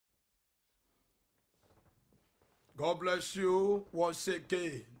God bless you once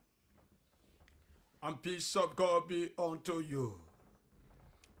again. And peace of God be unto you,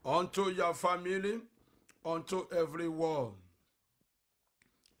 unto your family, unto everyone,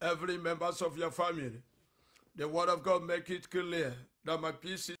 every members of your family. The word of God make it clear that my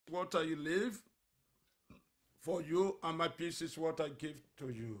peace is what I live for you, and my peace is what I give to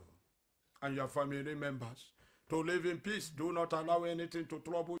you and your family members. To live in peace, do not allow anything to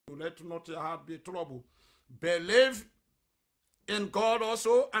trouble you. Let not your heart be troubled. Believe in God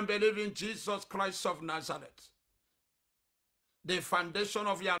also, and believe in Jesus Christ of Nazareth. The foundation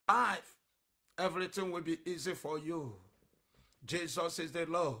of your life, everything will be easy for you. Jesus is the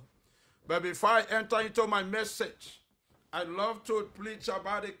Lord. But before I enter into my message, I love to preach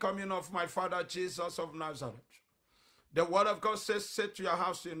about the coming of my Father Jesus of Nazareth. The word of God says, set your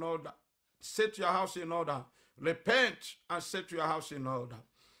house in order. Set your house in order. Repent and set your house in order.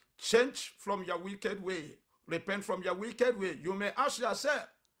 Change from your wicked way. Repent from your wicked way. You may ask yourself,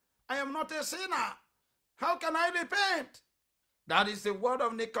 I am not a sinner. How can I repent? That is the word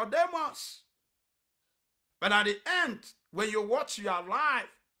of Nicodemus. But at the end, when you watch your life,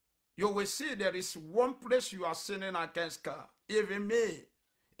 you will see there is one place you are sinning against God. Even me.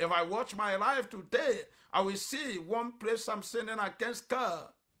 If I watch my life today, I will see one place I'm sinning against God.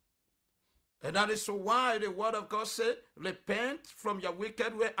 And that is why the word of God says, repent from your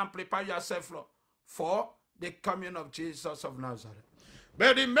wicked way and prepare yourself for the coming of Jesus of Nazareth.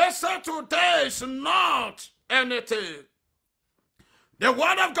 But the message today is not anything. The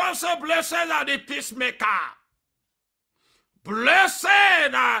word of God says, blessed are the peacemakers. Blessed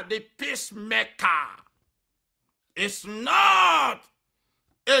are the peacemakers. It's not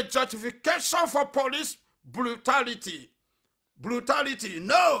a justification for police brutality. Brutality,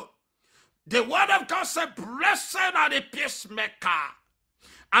 no. The word of God says, blessed are the peacemakers.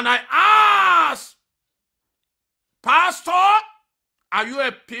 And I ask, Pastor, are you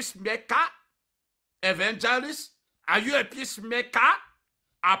a peacemaker? Evangelist, are you a peacemaker?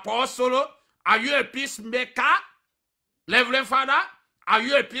 Apostle, are you a peacemaker? Reverend Father, are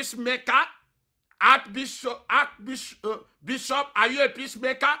you a peacemaker? Archbishop, Bishop, are you a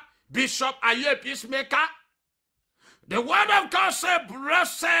peacemaker? Bishop, are you a peacemaker? The word of God says,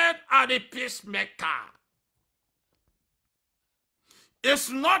 blessed are the peacemakers. It's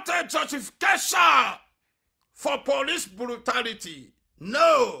not a justification for police brutality.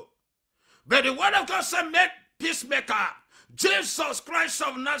 No. But the word of God says, make peacemaker. Jesus Christ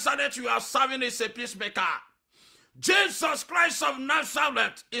of Nazareth you are serving is a peacemaker. Jesus Christ of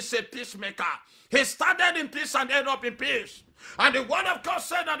Nazareth is a peacemaker. He started in peace and ended up in peace. And the word of God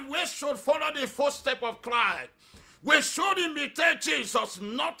said that we should follow the footsteps of Christ. We should imitate Jesus,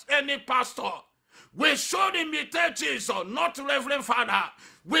 not any pastor. We should imitate Jesus, not Reverend Father.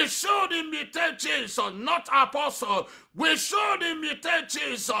 We should imitate Jesus, not Apostle. We should imitate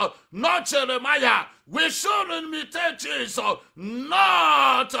Jesus, not Jeremiah. We should imitate Jesus,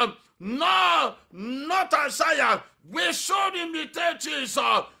 not Isaiah. We should imitate Jesus,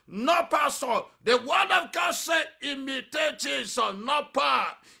 not Pastor. The word of God said, imitate Jesus, not Paul.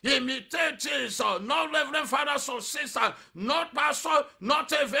 Imitate Jesus, not Reverend Fathers or Sisters, not Pastor, not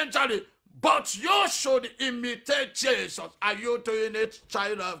Evangelist. But you should imitate Jesus. Are you doing it,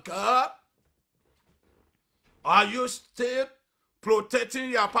 child of God? Are you still protecting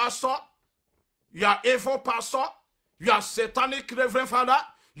your pastor, your evil pastor, your satanic Reverend Father,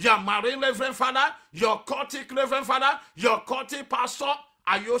 your marine Reverend Father, your cultic Reverend Father, your cultic pastor?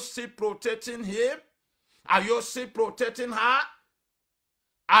 Are you still protecting him? Are you still protecting her?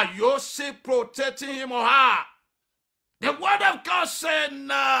 Are you still protecting him or her? The word of God said,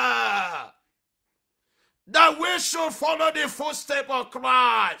 nah, that we should follow the footsteps of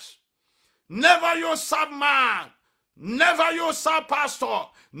Christ. Never you serve man. Never you serve pastor.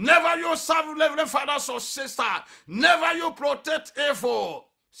 Never you serve Reverend Fathers or sister. Never you protect evil.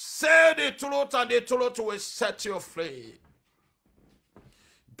 Say the truth and the truth will set you free.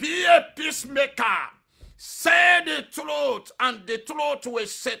 Be a peacemaker. Say the truth and the truth will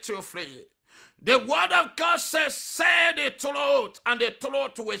set you free. The word of God says, say the truth and the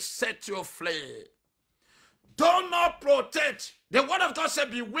truth will set you free. Do not protect. The word of God says,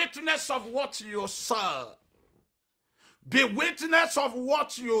 be witness of what you saw. Be witness of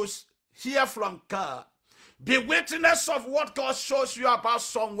what you hear from God. Be witness of what God shows you about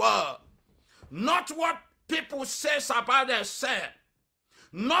someone. Not what people say about themselves.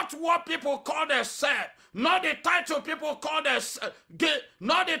 Not what people call themselves. Not the title people call themselves.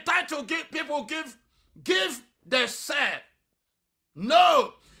 Not the title people give themselves.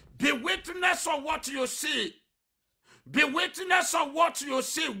 No. Be witness of what you see. Be witness of what you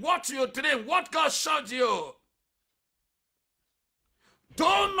see, what you dream, what God showed you. Do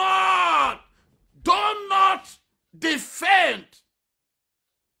not defend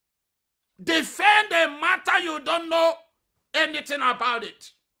a matter you don't know anything about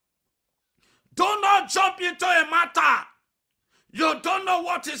it. Do not jump into a matter you don't know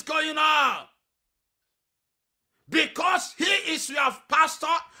what is going on. Because he is your pastor,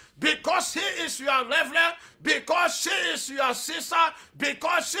 because he is your reverend, because she is your sister,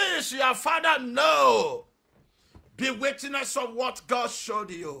 because she is your father. No. Be witness of what God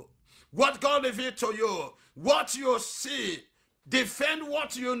showed you, what God revealed to you, what you see. Defend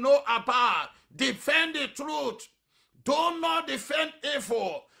what you know about. Defend the truth. Do not defend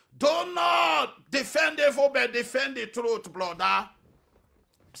evil. Do not defend evil, but defend the truth, brother.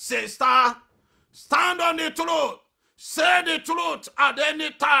 Sister, stand on the truth. Say the truth at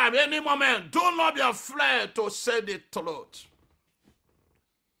any time, any moment. Do not be afraid to say the truth.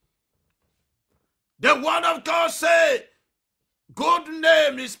 The word of God says, good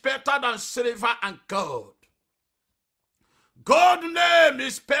name is better than silver and gold. Good name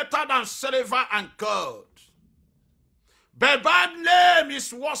is better than silver and gold. But bad name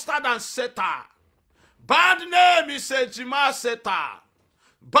is worse than Satan. Bad name is a Jima Satan.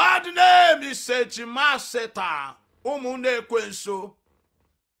 Bad name is a Jima Satan. Umune kwenso.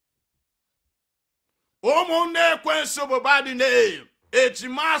 Umune kwenso bo bad name. A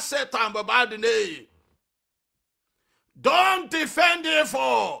Jima Satan bo bad name. Don't defend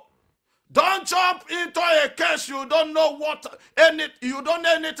evil. Don't jump into a case you don't know you don't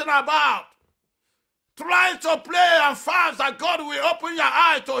know anything about. Try to pray and fast that God will open your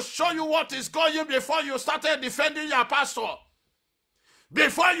eye to show you what is going before you started defending your pastor.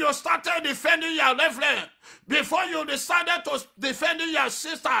 Before you started defending your reverend. Before you decided to defend your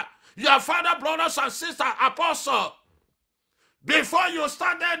sister, your father, brothers and sisters, apostle. Before you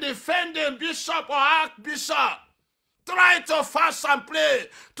started defending bishop or archbishop. Try to fast and pray.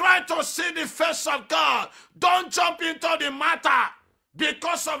 Try to see the face of God. Don't jump into the matter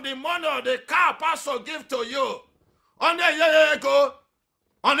because of the money or the car pastor give to you. On the go.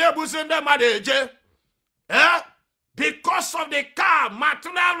 On the buzinde madeje. Because of the car,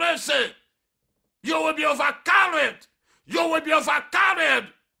 material reason, you will be overcarried. You will be overcarried.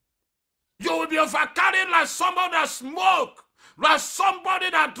 You will be overcarried like somebody that smoke, like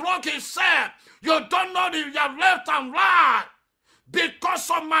somebody that drunk himself. You don't know your left and right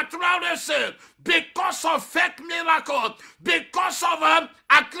because of materialism, because of fake miracle, because of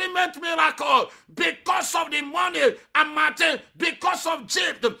agreement miracle, because of the money and material, because of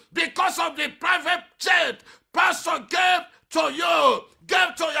jeep, because of the private jet pastor gave to you,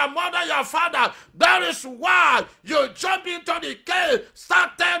 gave to your mother, your father. That is why you jump into the cave,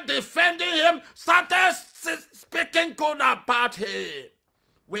 started defending him, started speaking good about him.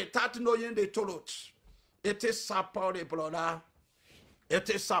 Without knowing the truth. It is supporting, brother. It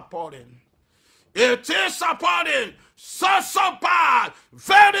is supporting. It is supporting. So bad.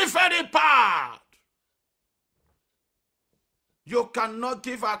 Very, very bad. You cannot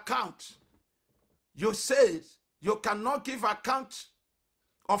give account. You say you cannot give account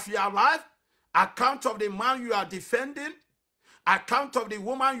of your life, account of the man you are defending, account of the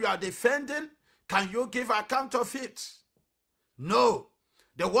woman you are defending. Can you give account of it? No.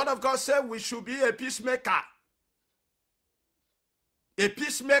 The word of God said we should be a peacemaker. A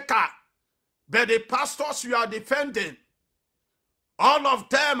peacemaker. But the pastors you are defending, all of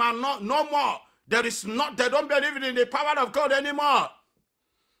them are no more. They don't believe in the power of God anymore.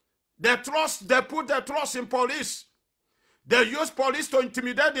 They put their trust in police. They use police to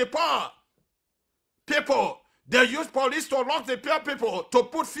intimidate the poor people. They use police to lock the poor people, to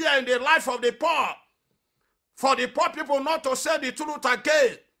put fear in the life of the poor. For the poor people not to say the truth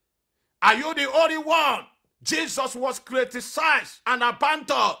again. Are you the only one? Jesus was criticized and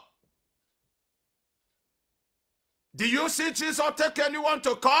abandoned. Do you see Jesus take anyone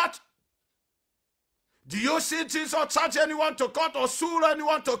to court? Do you see Jesus charge anyone to court or sue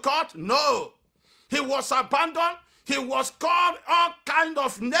anyone to court? No. He was abandoned. He was called all kinds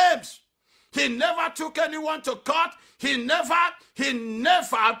of names. He never took anyone to court. He never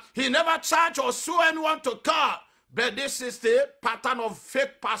charged or sue anyone to court. But this is the pattern of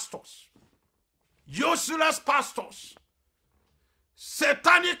fake pastors. Useless pastors.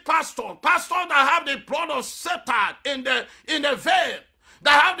 Satanic pastors. Pastors that have the blood of Satan in the vein.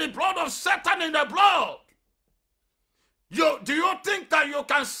 That have the blood of Satan in the blood. Do you think that you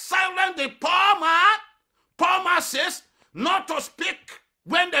can silence the poor man? Poor masses not to speak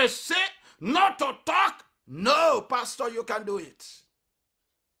when they say, not to talk? No, pastor, you can do it.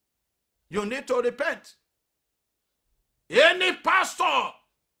 You need to repent. Any pastor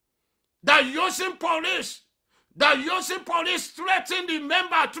that using police that using police threatening the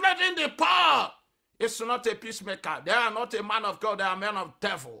member, threatening the power, it's not a peacemaker. They are not a man of God, they are men of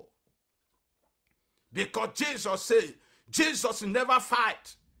devil. Because Jesus said, Jesus never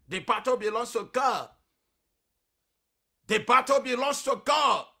fight. The battle belongs to God. The battle belongs to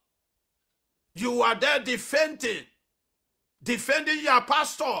God. You are there defending your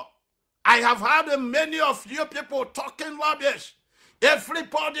pastor. I have heard many of you people talking rubbish.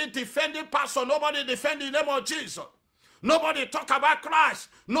 Everybody defending pastor. Nobody defending the name of Jesus. Nobody talk about Christ.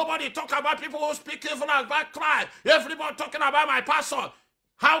 Nobody talk about people who speak evil about Christ. Everybody talking about my pastor.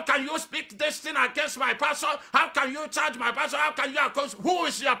 How can you speak this thing against my pastor? How can you charge my pastor? How can you accuse? Who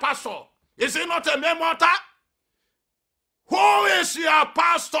is your pastor? Is he not a mere mortal? Who is your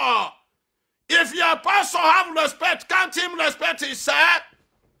pastor? If your pastor have respect, can't him respect himself?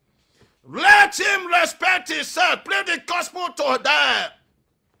 Let him respect himself. Play the gospel to them.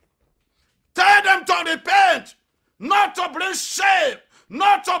 Tell them to repent. Not to bring shame.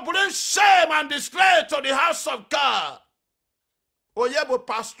 Not to bring shame and disgrace to the house of God. Oyebo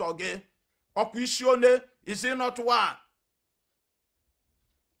pastor again. Okuisione, is he not one?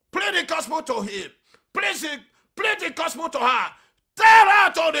 Play the gospel to him. Play the gospel to her. Tell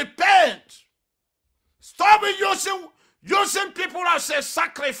her to repent. Stop using people as a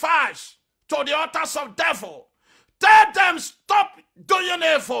sacrifice to the altars of devil. Tell them stop doing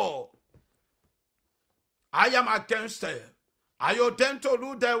evil. I am against them. I ordain to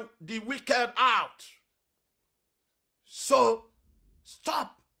root the wicked out. So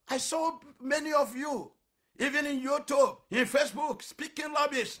stop. I saw many of you, even in YouTube, in Facebook, speaking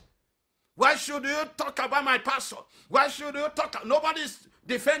rubbish. Why should you talk about my pastor? Why should you talk? Nobody's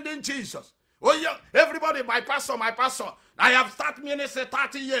defending Jesus. Oh, yeah, everybody, my pastor, my pastor. I have started ministry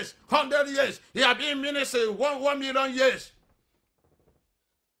 30 years, 100 years. He has been ministry 1 million years.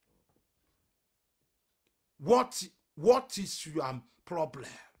 What is your problem?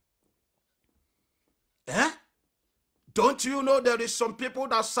 Eh? Don't you know there is some people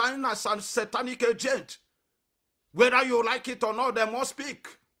that sign as a satanic agent? Whether you like it or not, they must speak.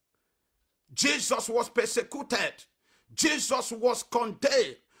 Jesus was persecuted. Jesus was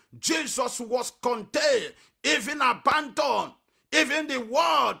condemned. Jesus was condemned, even abandoned. Even the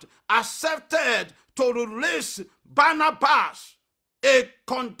world accepted to release Barnabas, a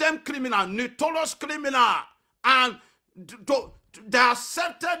condemned criminal, notorious criminal. And they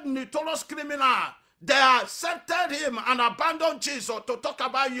accepted notorious criminal. They accepted him and abandoned Jesus to talk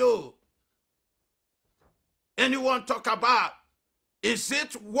about you. Anyone talk about? Is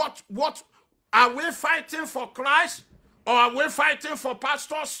it what are we fighting for Christ? Or are we fighting for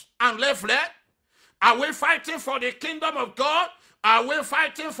pastors and left? Are we fighting for the kingdom of God? Are we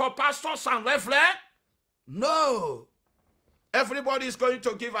fighting for pastors and left? No. Everybody is going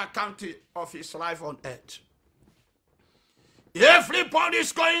to give account of his life on earth. Everybody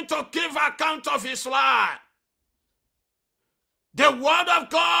is going to give account of his life. The word of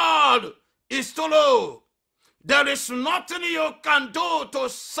God is true. There is nothing you can do to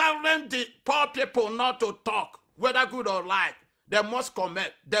silence the poor people not to talk. Whether good or right, they must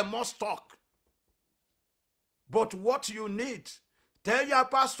comment, they must talk. But what you need, tell your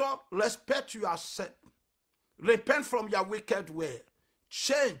pastor, respect yourself. Repent from your wicked way.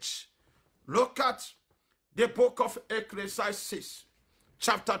 Change. Look at the book of Ecclesiastes.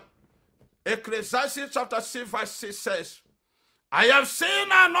 Ecclesiastes chapter 6 verse 6 says, I have seen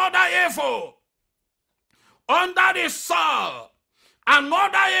another evil under the sun.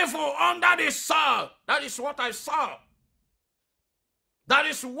 Another evil under the sun. That is what I saw. That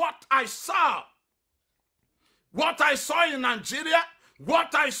is what I saw. What I saw in Nigeria,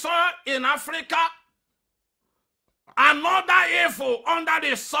 what I saw in Africa. Another evil under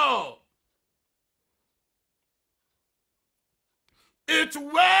the sun. It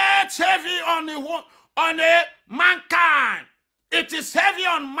weighs heavy on mankind. It is heavy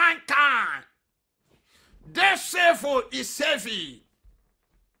on mankind. This evil is heavy.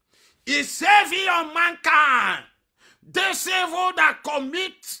 It's heavy on mankind. This evil that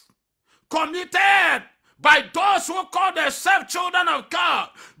committed by those who call themselves children of God,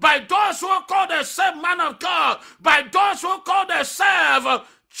 by those who call themselves man of God, by those who call themselves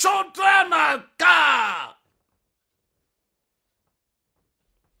children of God.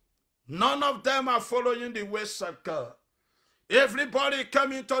 None of them are following the ways of God. Everybody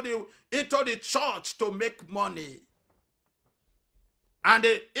come into the church to make money. And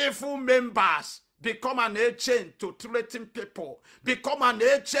the evil members become an agent to threaten people, become an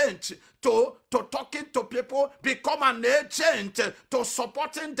agent to talking to people, become an agent to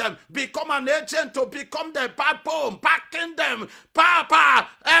supporting them, become an agent to become the backbone, backing them. Papa,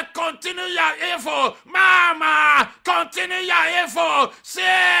 and continue your evil. Mama, continue your evil.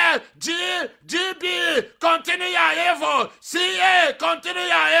 GB, continue your evil. CA, continue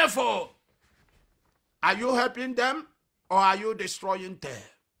your evil. Are you helping them or are you destroying them?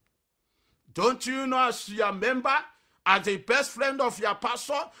 Don't you know, as your member, as a best friend of your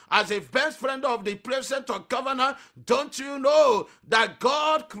pastor, as a best friend of the president or governor, don't you know that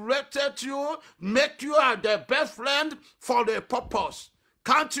God created you, make you the best friend for the purpose?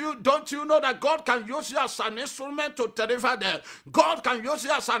 Don't you know that God can use you as an instrument to deliver them? God can use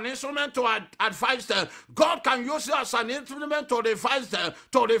you as an instrument to advise them. God can use you as an instrument to revise them,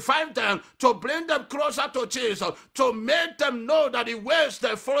 to revive them, to bring them closer to Jesus, to make them know that the ways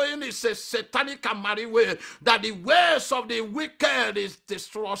they're following is a satanic and marine way, that the ways of the wicked is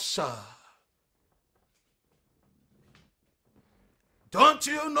destruction. Don't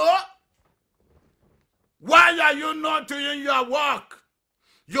you know? Why are you not doing your work?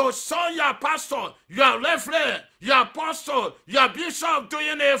 You saw your pastor, your reverend, your apostle, your bishop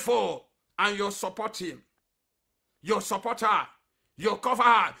doing evil, and you support him. You support her. You cover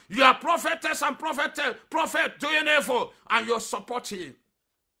her. Your prophetess and prophet doing evil, and you support him.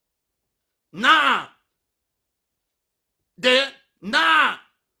 Now,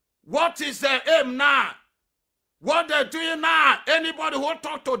 what is their aim now? What they're doing now, anybody who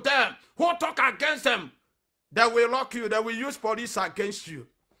talk to them, who talk against them, they will lock you. They will use police against you.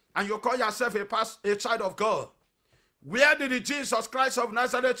 And you call yourself a child of God. Where did Jesus Christ of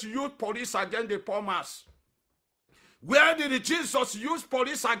Nazareth use police against the poor mass? Where did Jesus use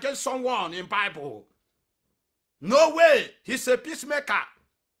police against someone in the Bible? No way. He's a peacemaker.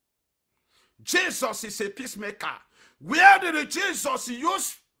 Jesus is a peacemaker. Where did Jesus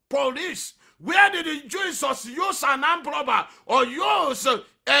use police? Where did Jesus use an armed robber or use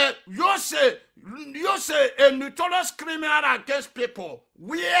a notorious criminal against people?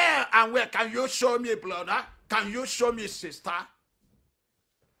 Where and where? Can you show me, brother? Can you show me, sister?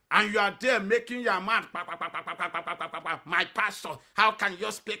 And you are there making your mouth. My pastor, how can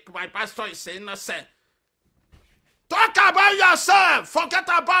you speak? My pastor is innocent. Talk about yourself. Forget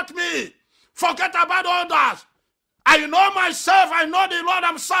about me. Forget about others. I know myself, I know the Lord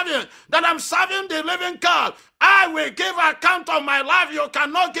I'm serving, that I'm serving the living God. I will give account of my life. You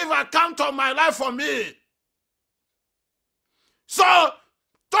cannot give account of my life for me. So,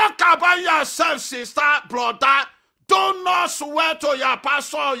 talk about yourself, sister, brother. Do not swear to your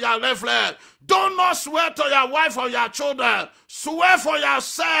pastor or your reverend. Do not swear to your wife or your children. Swear for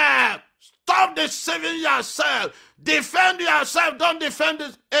yourself. Stop deceiving yourself. Defend yourself. Don't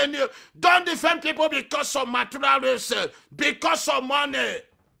defend people because of materialism, because of money.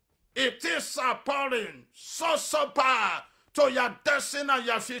 It is appalling. So bad to your destiny and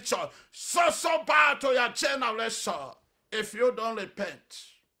your future. So bad to your generation if you don't repent.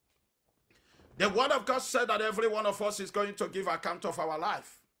 The word of God said that every one of us is going to give account of our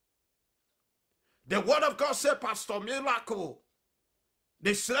life. The word of God said, Pastor Miracle,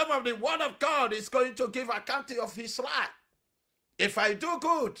 the slave of the word of God is going to give account of his life. If I do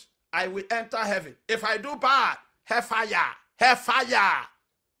good, I will enter heaven. If I do bad, hellfire, hellfire.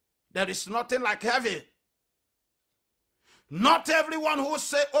 There is nothing like heaven. Not everyone who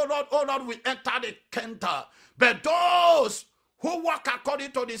say, oh Lord, will enter the kingdom. But those who walk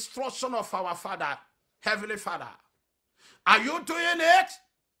according to the instruction of our Father, Heavenly Father. Are you doing it?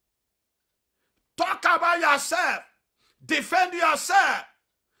 Talk about yourself. Defend yourself.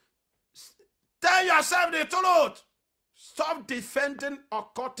 Tell yourself the truth. Stop defending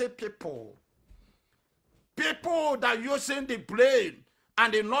occultic people. People that are using the brain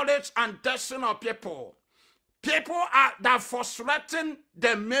and the knowledge and destiny of people. People that frustrating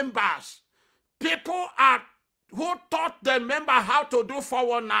the members. People who taught the member how to do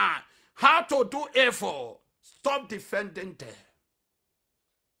 419, how to do evil. Stop defending them.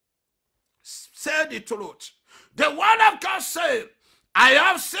 Say the truth. The word of God says, I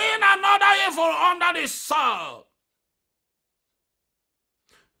have seen another evil under the sun.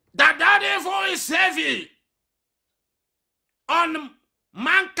 That evil is heavy on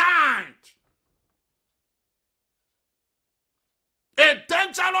mankind. A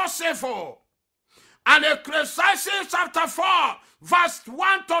dangerous evil. And Ecclesiastes chapter 4, verse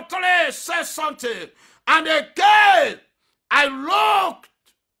 1 to 3 says something. And again, I looked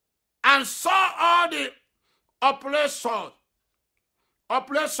and saw all the operations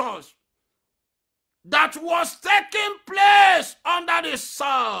that was taking place under the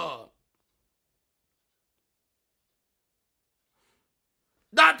sun.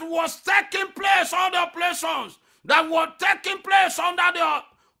 That was taking place, all the operations that were taking place under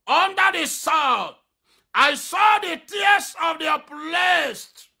the sun. I saw the tears of the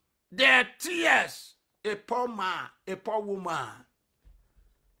oppressed, their tears a poor man, a poor woman.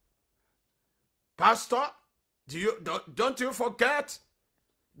 Pastor, don't you forget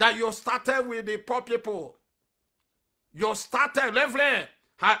that you started with the poor people. You started, Reverend.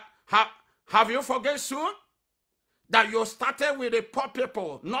 Have you forget soon that you started with the poor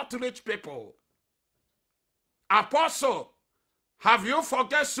people, not rich people? Apostle, have you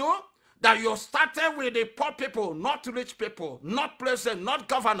forget soon that you started with the poor people, not rich people, not president, not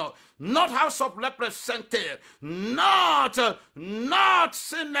governor, not House of Representatives, not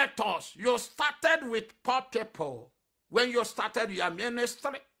senators. You started with poor people. When you started your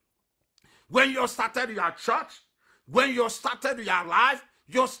ministry, when you started your church, when you started your life,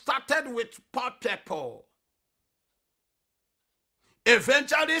 you started with poor people.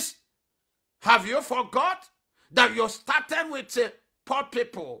 Evangelists, have you forgot that you started with poor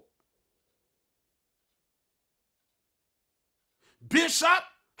people? Bishop,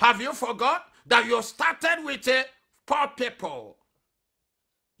 have you forgot that you started with poor people?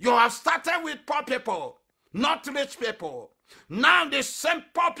 You have started with poor people, not rich people. Now the same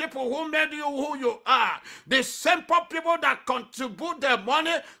poor people who made you who you are, the same poor people that contribute their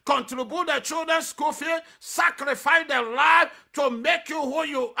money, contribute their children's school fee, sacrifice their life to make you who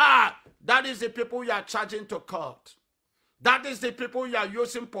you are, that is the people you are charging to court. That is the people you are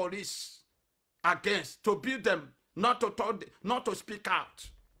using police against to beat them, not to talk, not to speak out.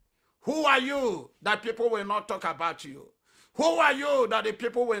 Who are you that people will not talk about you? Who are you that the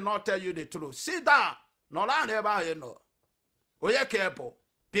people will not tell you the truth? Sit down. No, you know.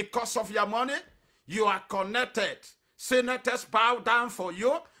 Because of your money, you are connected. Senators bow down for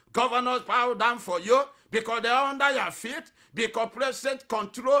you. Governors bow down for you because they are under your feet. Because president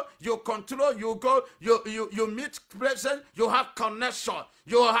control, you go, you meet president, you have connection.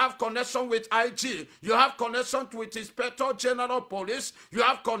 You have connection with IG. You have connection with Inspector General Police. You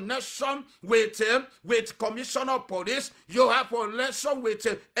have connection with Commissioner Police. You have connection with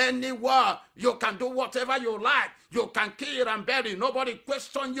anyone. You can do whatever you like. You can kill and bury. Nobody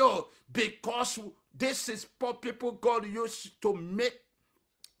question you because this is poor people God used to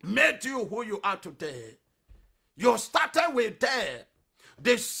make you who you are today. You started with them.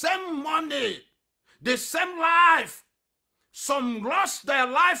 The same money, the same life. Some lost their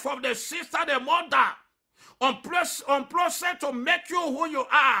life of the sister, the mother, on process to make you who you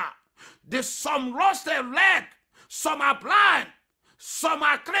are. Some lost their leg. Some are blind. Some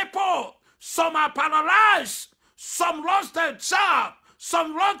are crippled. Some are paralyzed. Some lost their job.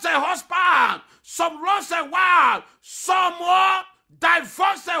 Some lost their husband. Some lost their wife. Some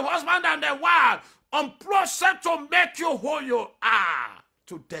divorced their husband and their wife. On process to make you who you are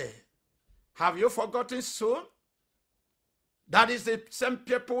today. Have you forgotten soon? That is the same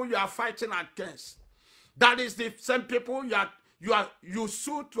people you are fighting against. That is the same people you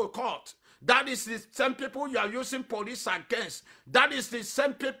sue to court. That is the same people you are using police against. That is the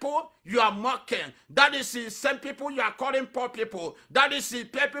same people you are mocking. That is the same people you are calling poor people. That is the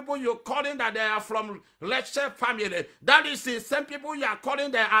people you are calling that they are from wretched family. That is the same people you are calling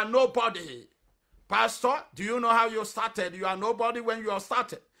they are nobody. Pastor, do you know how you started? You are nobody when you are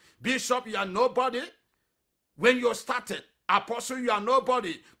started. Bishop, you are nobody when you started. Apostle, you are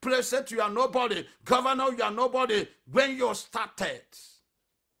nobody. President, you are nobody. Governor, you are nobody when you started.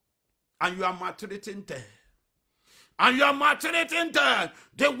 And you are maltreating them. And you are maltreating them.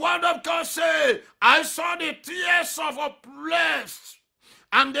 The word of God says, I saw the tears of oppressed,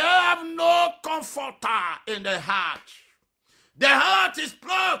 and they have no comforter in the heart. The heart is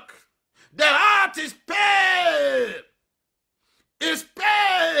broken. The heart is pain. It's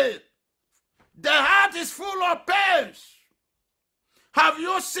pain. The heart is full of pain. Have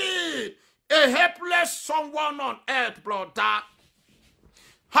you seen a helpless someone on earth, brother?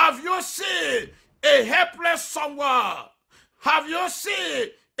 Have you seen a helpless someone? Have you seen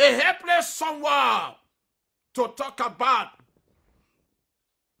a helpless someone? To talk about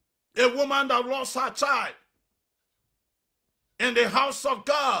a woman that lost her child in the house of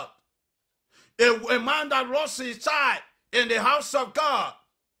God. A man that lost his child in the house of God.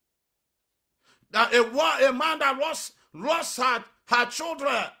 That a man that lost her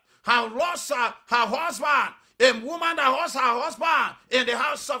children, lost her husband. A woman that lost her husband in the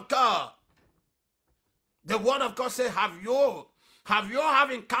house of God. The word of God says, have you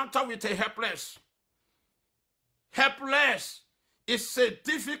encounter with a helpless? Helpless is a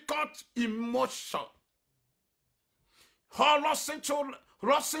difficult emotion.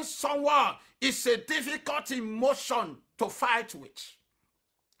 Losing someone is a difficult emotion to fight with.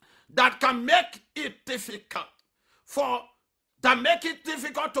 That can make it difficult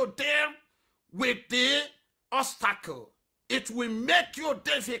to deal with the obstacle. It will make you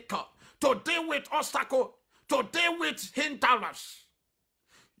difficult to deal with obstacles, to deal with hindrance.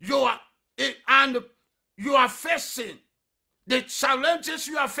 You are facing the challenges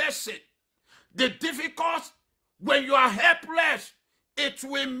you are facing, the difficulties. When you are helpless, it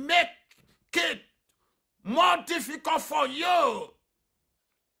will make it more difficult for you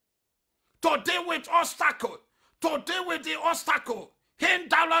to deal with obstacles, to deal with the obstacle,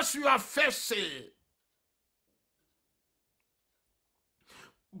 hindrance you are facing.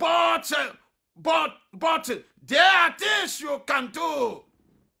 But there are things you can do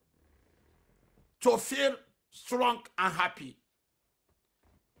to feel strong and happy.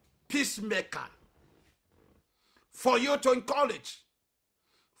 Peacemaker. For you to encourage,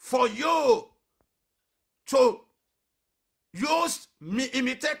 for you to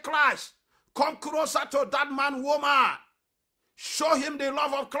imitate Christ, come closer to that man, woman, show him the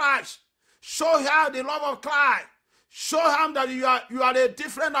love of Christ, show her the love of Christ, show him that you are a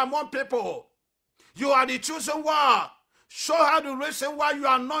different among people, you are the chosen one, show her the reason why you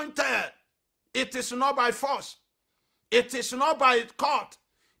are anointed. It is not by force, it is not by court,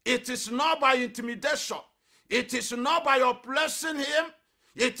 it is not by intimidation. It is not by oppressing him.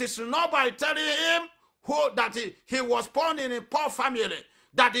 It is not by telling him that he was born in a poor family,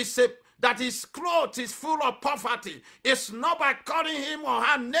 that his clothes is full of poverty. It's not by calling him or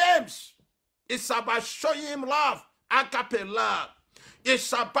her names. It's about showing him love, agape love.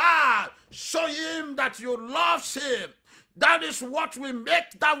 It's about showing him that you love him. That is what will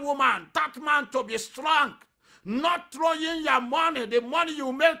make that woman, that man to be strong. Not throwing your money, the money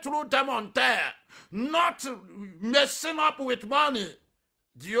you make through them on there. Not messing up with money.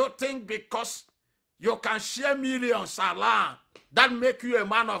 Do you think because you can share millions around, that make you a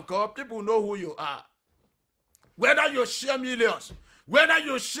man of God? People know who you are. Whether you share millions, whether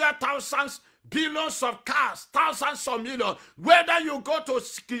you share thousands, billions of cars, thousands of millions, whether you go to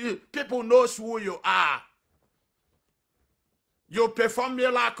school, people knows who you are. You perform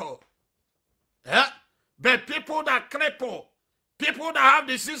miracle. Yeah? But people that cripple, people that have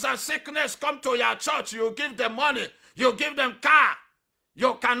disease and sickness come to your church, you give them money, you give them car.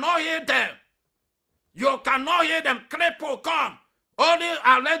 You cannot hear them. You cannot hear them. Cripple come. Only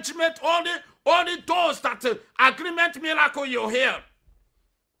arrangement, only those that agreement miracle you hear.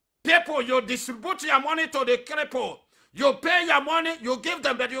 People, you distribute your money to the cripple. You pay your money, you give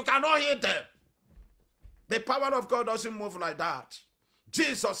them, but you cannot hear them. The power of God doesn't move like that.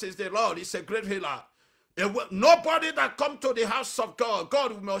 Jesus is the Lord. He's a great healer. Nobody that come to the house of God,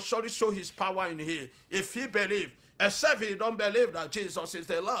 God will surely show his power in him if he believe, except he don't believe that Jesus is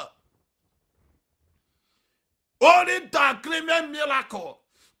the Lord. Only the agreement miracle,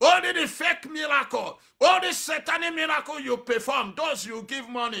 only the fake miracle, only satanic miracle you perform, those you give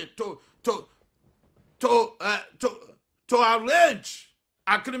money to arrange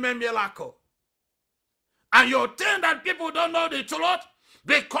agreement miracle. And you think that people don't know the truth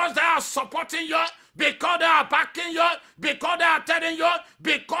because they are supporting you, because they are backing you, because they are telling you,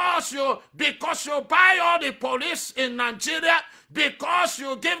 because you buy all the police in Nigeria, because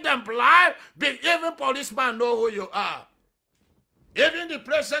you give them bribe, even policemen know who you are. Even the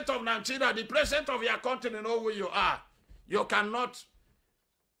president of Nigeria, the president of your country know who you are. You cannot.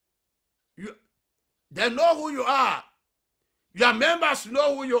 They know who you are. Your members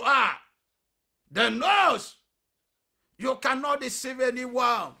know who you are. They know. You cannot deceive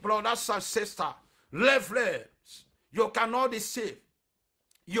anyone, brothers and sisters. Reverends, you cannot deceive.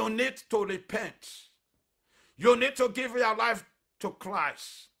 You need to repent. You need to give your life to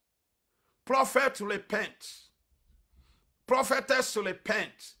Christ. Prophet, repent. Prophetess,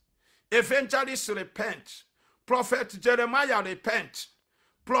 repent. Evangelist, repent. Prophet Jeremiah, repent.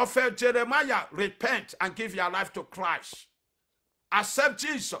 Prophet Jeremiah, repent and give your life to Christ. Accept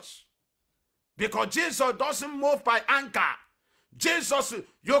Jesus. Because Jesus doesn't move by anger. Jesus,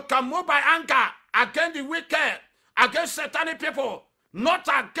 you can move by anger against the wicked, against satanic people, not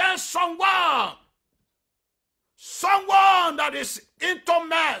against someone that is into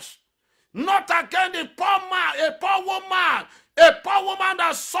mess, not against a poor man, a poor woman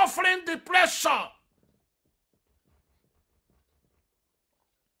that's suffering depression.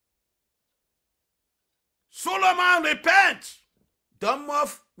 Solomon, repent. Don't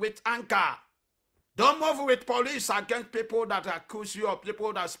move with anger. Don't move with police against people that accuse you or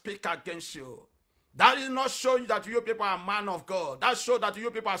people that speak against you. That is not showing that you people are man of God. That shows that you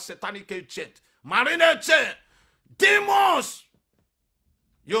people are satanic agent, marine agent, demons.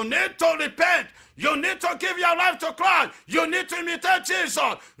 You need to repent. You need to give your life to Christ. You need to imitate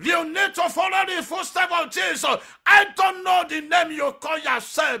Jesus. You need to follow the footsteps of Jesus. I don't know the name you call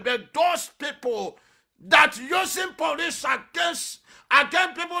yourself, but those people that using police against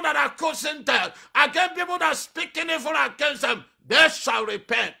people that are causing death, against people that are speaking evil against them, they shall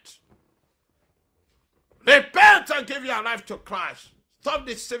repent. Repent and give your life to Christ. Stop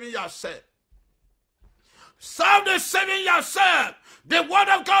deceiving yourself. Stop deceiving yourself. The word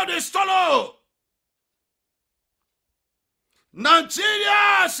of God is true.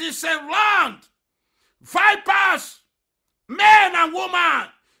 Nigeria is a land. Vipers, men and women,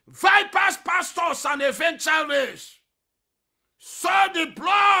 vipers, pastors, and evangelists. Saw the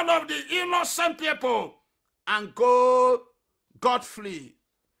blood of the innocent people and God flee.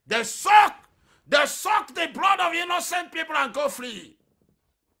 They suck the blood of innocent people and go free.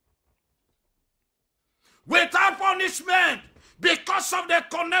 Without punishment, because of the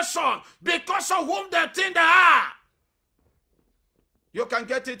connection, because of whom they think they are. You can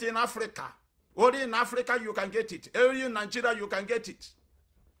get it in Africa. Only in Africa you can get it. Only in Nigeria you can get it.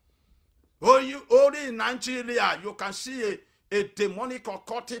 Only in Nigeria you can see a demonic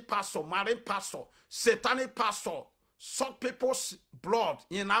occultic pastor, marine pastor, satanic pastor, suck people's blood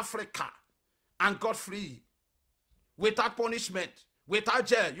in Africa and got free. Without punishment, without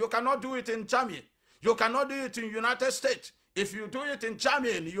jail. You cannot do it in Germany. You cannot do it in the United States. If you do it in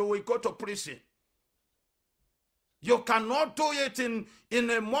Germany, you will go to prison. You cannot do it in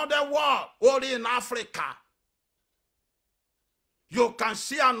a modern world, only in Africa. You can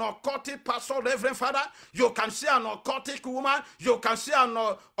see an occultic pastor, Reverend Father. You can see an occultic woman. You can see an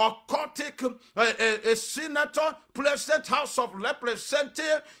occultic a senator, President, House of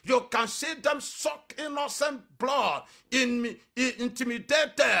Representatives. You can see them suck innocent blood,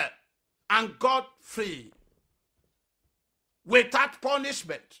 intimidated, and got free. Without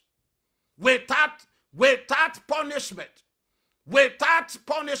punishment. Without punishment. Without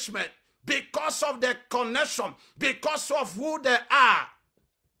punishment. Because of the connection, because of who they are,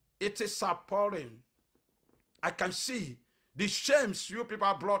 it is appalling. I can see the shames you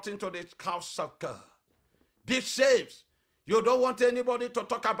people brought into the house of God. These shames. You don't want anybody to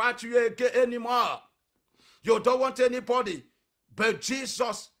talk about you again anymore. You don't want anybody. But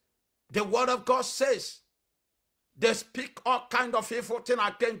Jesus, the word of God says, they speak all kind of evil things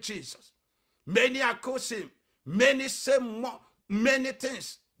against Jesus. Many accuse him. Many say many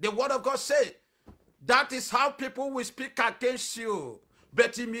things. The word of God says, that is how people will speak against you.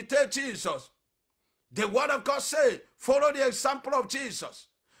 But imitate Jesus. The word of God says, follow the example of Jesus.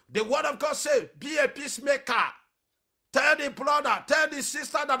 The word of God says, be a peacemaker. Tell the brother, tell the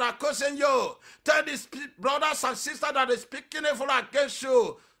sister that are cursing you. Tell the brothers and sisters that are speaking evil against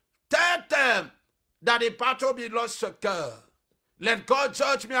you. Tell them that the battle belongs to God. Let God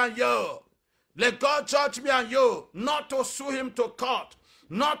judge me and you. Let God judge me and you. Not to sue him to court.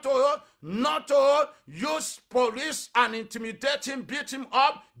 Not to use police and intimidate him, beat him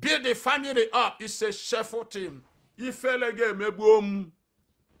up, beat the family up. It's a shameful thing. Ifelege mebum.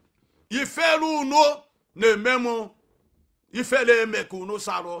 Ifelu no ne memo. Ifele me kuno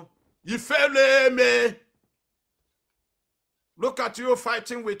saro. Ifele me. Look at you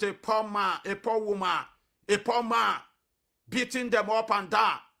fighting with a poor man, a poor woman, a poor man, beating them up and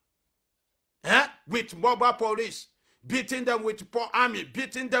down. With mobile police. Beating them with army,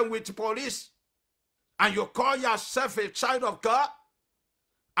 beating them with police. And you call yourself a child of God?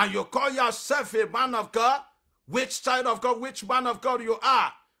 And you call yourself a man of God? Which child of God, which man of God you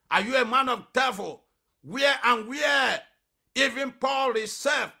are? Are you a man of devil? Where even Paul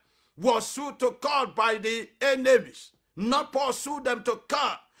himself was sued to court by the enemies. Not Paul sued them to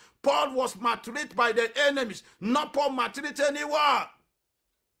court. Paul was maltreated by the enemies. Not Paul maltreated anyone.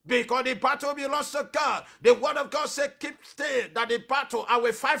 Because the battle belongs to God. The word of God says, keep still, that the battle, I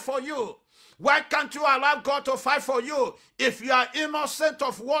will fight for you. Why can't you allow God to fight for you? If you are innocent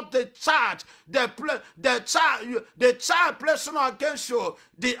of what they charge, the child placing against you,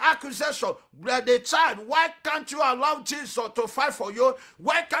 the accusation, the child, why can't you allow Jesus to fight for you?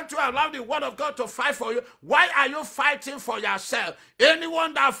 Why can't you allow the word of God to fight for you? Why are you fighting for yourself?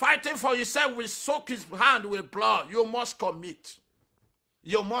 Anyone that fighting for yourself will soak his hand with blood. You must commit.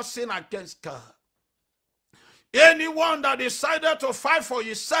 You must sin against God. Anyone that decided to fight for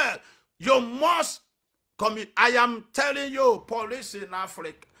yourself, you must commit. I am telling you, police in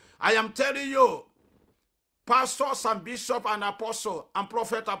Africa. I am telling you, pastors and bishops and apostles and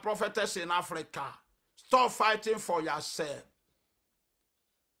prophets and prophetess in Africa. Stop fighting for yourself.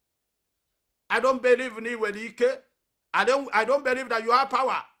 I don't believe in Iwedike. I don't believe that you have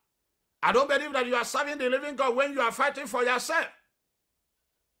power. I don't believe that you are serving the living God when you are fighting for yourself.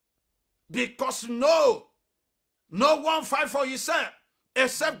 Because no one fight for yourself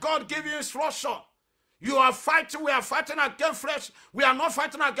except God give you instruction. You are fighting, we are fighting against flesh. We are not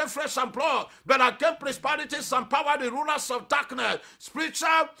fighting against flesh and blood, but against principalities and power, the rulers of darkness,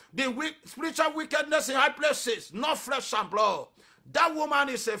 spiritual wickedness in high places, not flesh and blood. That woman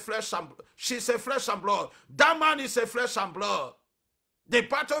is a flesh and blood. She's a flesh and blood. That man is a flesh and blood. The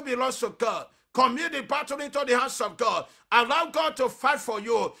battle belongs to God. Commit the battle into the hands of God. Allow God to fight for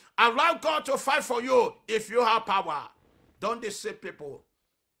you. Allow God to fight for you if you have power. Don't deceive people.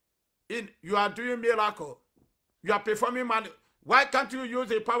 You are doing miracle. You are performing miracle. Why can't you use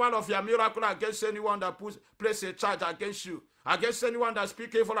the power of your miracle against anyone that places a charge against you? Against anyone that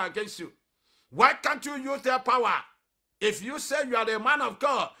speaks evil against you? Why can't you use their power? If you say you are the man of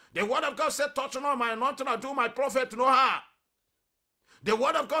God, the word of God said, touch not my anointing and do my prophet no harm. The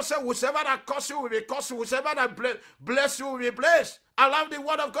word of God said, whosoever that curse you will be cursed, whosoever that bless you will be blessed. Allow the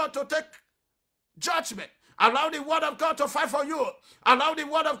word of God to take judgment. Allow the word of God to fight for you. Allow the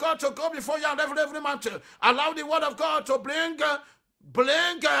word of God to go before you on every mountain. Allow the word of God to bring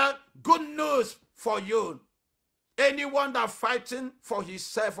good news for you. Anyone that fighting for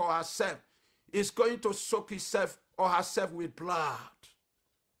himself or herself is going to soak himself or herself with blood.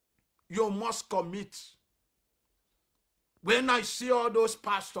 You must commit. When I see all those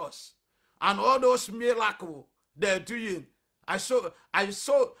pastors and all those miracles they're doing, I see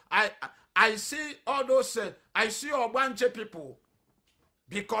all those, I see a bunch of people,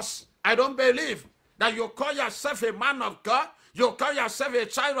 because I don't believe that you call yourself a man of God, you call yourself a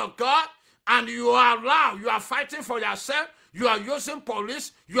child of God, and you are fighting for yourself, you are using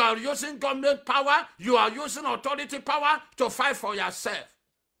police, you are using government power, you are using authority power to fight for yourself.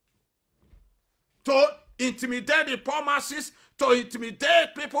 To intimidate the poor masses, to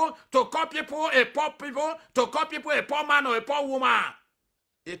intimidate people, to call people, to call people a poor man or a poor woman.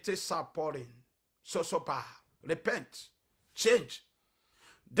 It is appalling. So bad. Repent. Change.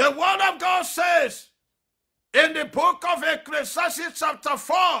 The word of God says in the book of Ecclesiastes chapter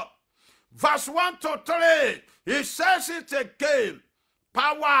 4, verse 1 to 3, it says it again.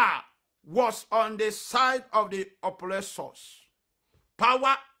 Power was on the side of the oppressors.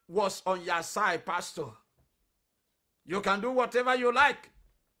 Power was on your side, pastor. You can do whatever you like.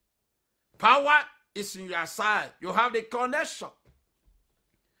 Power is in your side. You have the connection.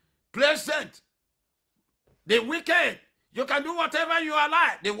 Pleasant, the wicked, you can do whatever you are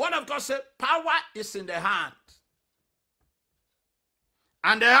like. The word of God says power is in the hand.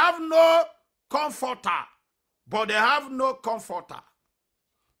 And they have no comforter, but they have no comforter.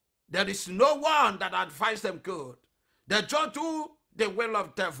 There is no one that advises them good. They just do the will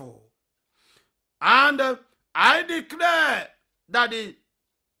of the devil. And I declare that the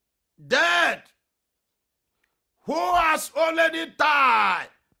dead who has already died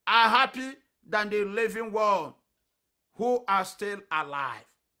are happy than the living one who are still alive.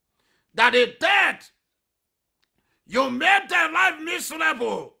 That the dead, you made their life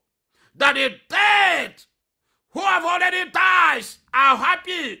miserable. That the dead who have already died are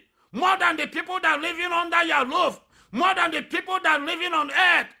happy more than the people that are living under your roof, more than the people that are living on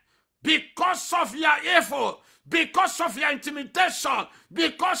earth, because of your evil, because of your intimidation,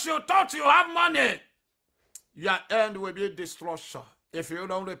 because you thought you have money. Your end will be destruction. If you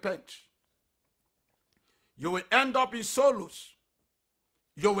don't repent, you will end up in sorrows.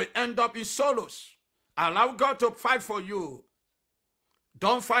 You will end up in sorrows. Allow God to fight for you.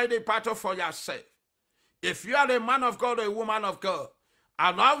 Don't fight the battle for yourself. If you are a man of God or a woman of God,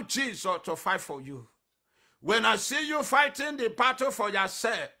 allow Jesus to fight for you. When I see you fighting the battle for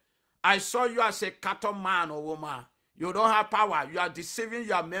yourself, I saw you as a cattle man or woman. You don't have power. You are deceiving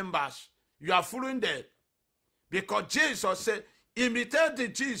your members. You are fooling them. Because Jesus said, imitate the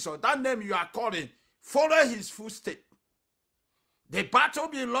Jesus, that name you are calling. Follow his footsteps. The battle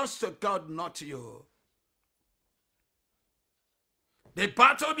belongs to God, not you. The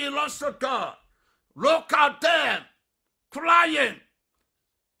battle belongs to God. Look at them, crying,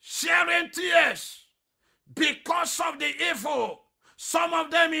 sharing tears because of the evil. Some of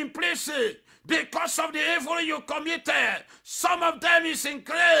them in prison because of the evil you committed. Some of them is in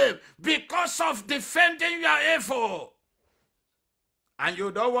grave because of defending your evil. And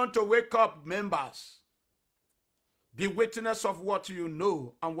you don't want to wake up, members. Be witness of what you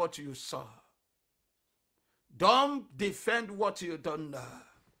know and what you saw. Don't defend what you don't know.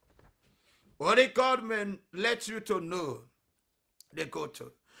 Only God may let you to know. They go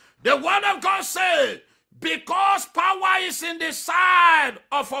to. The word of God says, because power is in the side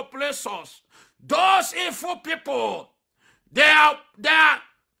of oppressors, those evil people, they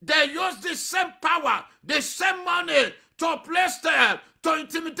use the same power, the same money to place them, to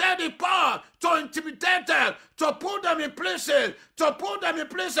intimidate the poor, to intimidate them, to put them in prison,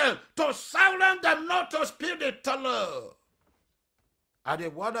 to silence them not to speak the truth. And the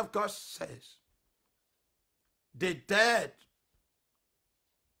word of God says, the dead,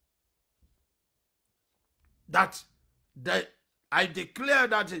 I declare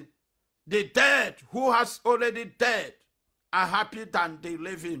that the dead who has already died are happy than the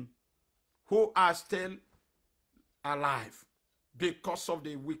living who are still alive because of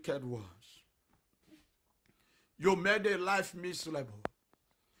the wicked ones. You made a life miserable.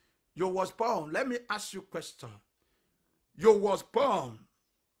 You was born. Let me ask you a question. You was born.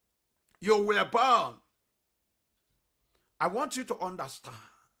 You were born. I want you to understand.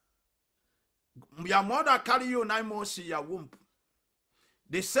 Your mother carried you 9 months in your womb.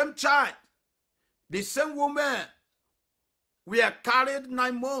 The same child, the same woman, we are carried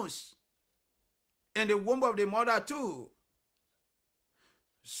 9 months in the womb of the mother too.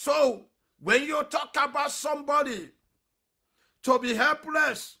 So, when you talk about somebody to be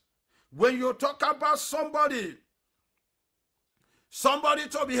helpless, when you talk about somebody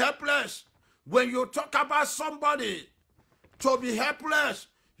to be helpless, when you talk about somebody to be helpless,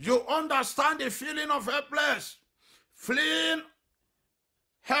 you understand the feeling of helpless. Feeling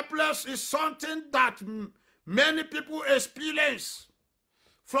helpless is something that many people experience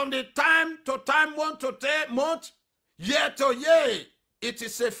from the time to time, month to month, year to year. It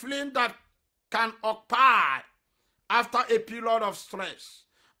is a feeling that can occupy after a period of stress,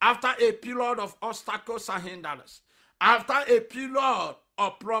 after a period of obstacles and hindrances, after a period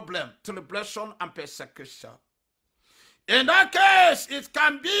of problem, tribulation, and persecution. In that case, it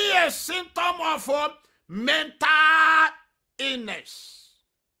can be a symptom of mental illness.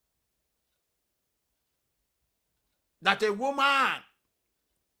 That a woman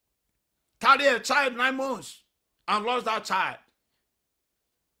carried a child 9 months and lost that child.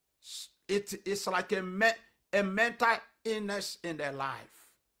 It is like a mental illness in their life.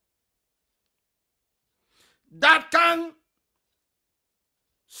 That can,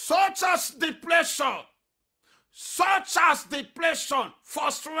 such as depression,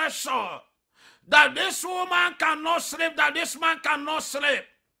 frustration, that this woman cannot sleep, that this man cannot sleep.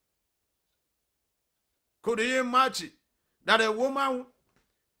 Could you imagine that a woman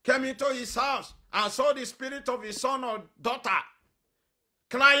came into his house and saw the spirit of his son or daughter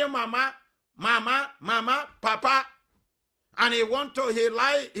crying, mama, mama, mama, papa, and he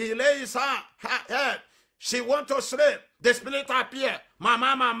lay his head. She want to sleep. The spirit appear,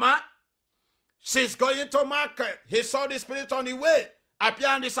 mama, mama. She's going to market. He saw the spirit on the way. Appear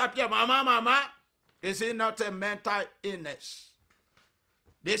and disappear. Mama, mama. Is it not a mental illness?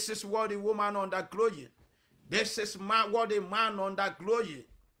 This is what the woman undergoing. This is what the man undergoing.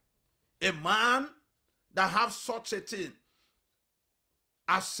 A man that have such a thing.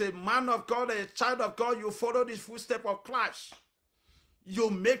 As a man of God, a child of God, you follow the footsteps of Christ. You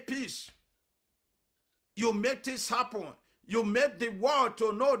make peace. You make this happen. You make the world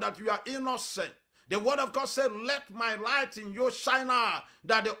to know that you are innocent. The word of God said, let my light in you shine out,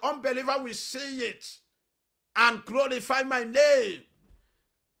 that the unbeliever will see it and glorify my name.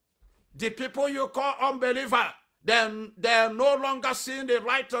 The people you call unbeliever, they're no longer seeing the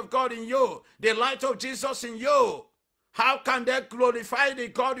light of God in you, the light of Jesus in you. How can they glorify the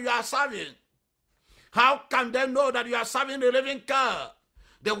God you are serving? How can they know that you are serving the living God?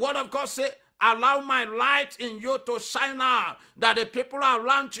 The word of God says, allow my light in you to shine out, that the people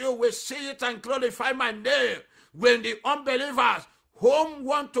around you will see it and glorify my name. When the unbelievers whom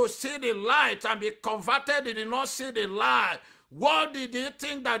want to see the light and be converted, they did not see the light, what did you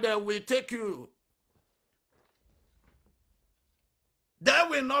think that they will take you? They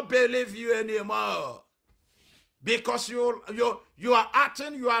will not believe you anymore. Because you are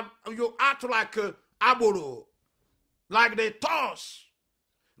acting, you act like Aburu, like the thoughts,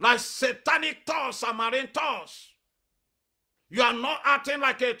 like satanic thoughts and marine thoughts. You are not acting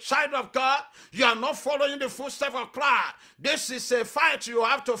like a child of God. You are not following the footsteps of Christ. This is a fight you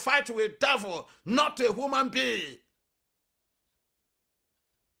have to fight with the devil, not a human being.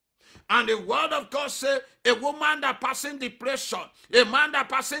 And the word of God says, a woman that passing depression, a man that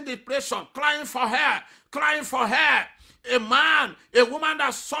passing depression, crying for her, a woman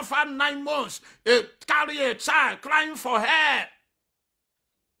that suffered 9 months, carry a child, crying for her.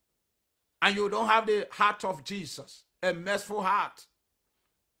 And you don't have the heart of Jesus, a merciful heart.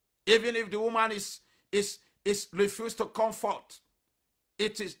 Even if the woman is refused to comfort,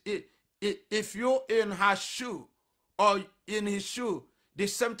 if you're in her shoe or in his shoe, the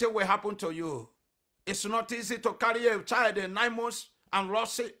same thing will happen to you. It's not easy to carry a child in 9 months and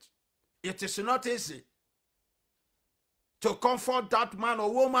lose it. It is not easy. to comfort that man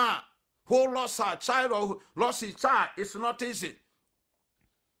or woman who lost her child or who lost his child. It's not easy.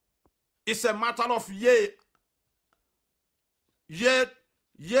 It's a matter of year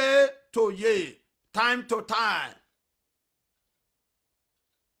to year, time to time.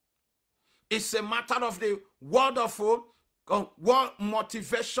 It's a matter of the wonderful word,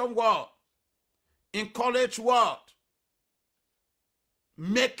 motivation word, encourage word.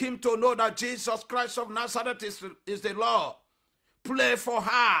 Make him to know that Jesus Christ of Nazareth is the Lord. Pray for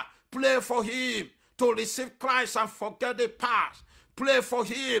her. Pray for him to receive Christ and forget the past. Pray for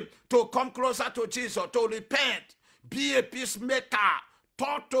him to come closer to Jesus, to repent. Be a peacemaker.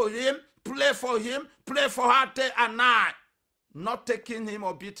 Talk to him. Pray for him. Pray for her day and night. Not taking him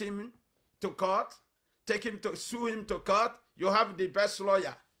or beating him to court. Take him to sue him to court. You have the best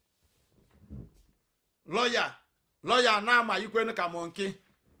lawyer. Lawyer nama yukwenu ka monkey.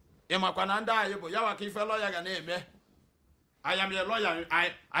 Imakwananda ayebo yawa kife lawyer ga na-eme. I am a lawyer.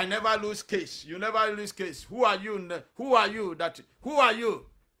 I never lose case. You never lose case. Who are you? Who are you? Who are you?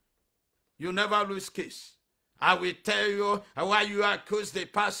 You never lose case. I will tell you why you accuse the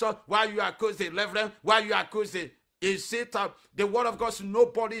pastor, why you accuse the reverend, why you accuse the... Is it the word of God?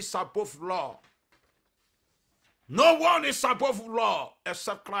 Nobody is above law. No one is above law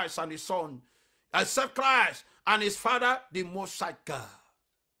except Christ and his Son. Except Christ and his Father, the Most High God.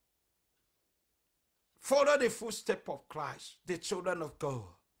 Follow the footsteps of Christ, the children of God.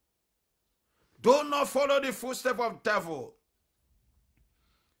 Do not follow the footsteps of the devil.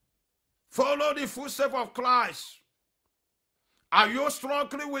 Follow the footsteps of Christ. Are you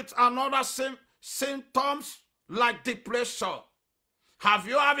struggling with another symptoms like depression? Have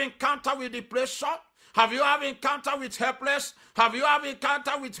you have encounter with depression? Have you have encounter with helpless? Have you have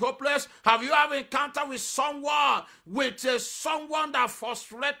encounter with hopeless? Have you have encounter with someone that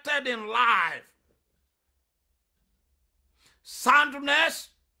frustrated in life? Sadness,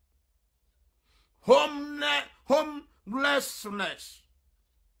 homelessness,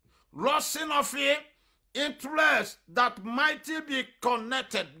 losing of interest that might be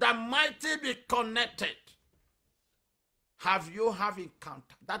connected, Have you have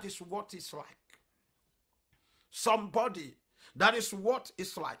encounter? That is what it's like. Somebody, that is what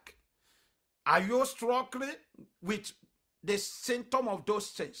it's like. Are you struggling with the symptom of those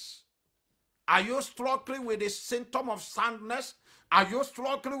things? Are you struggling with the symptom of sadness? Are you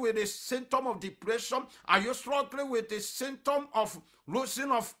struggling with the symptom of depression? Are you struggling with the symptom of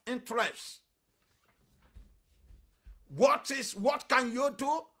losing of interest? What can you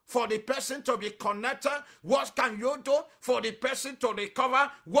do for the person to be connected? What can you do for the person to recover?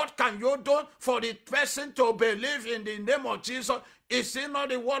 What can you do for the person to believe in the name of Jesus? Is it not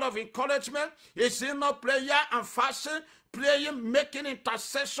the word of encouragement? Is it not prayer and fasting? Praying, making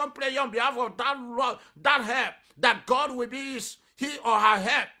intercession, praying on behalf of that help, that God will be he or her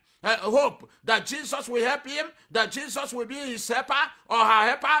help. Hope that Jesus will help him, that Jesus will be his helper or her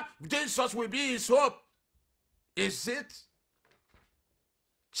helper, Jesus will be his hope. Is it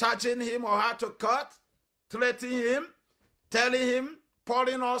charging him or her to court, threatening him, telling him,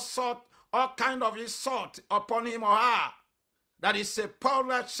 pouring all kind of insult upon him or her? That is a poor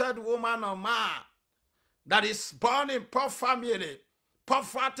wretched woman or man that is born in poor family.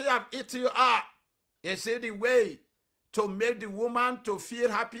 Poverty have eaten you up. Is it the way to make the woman to feel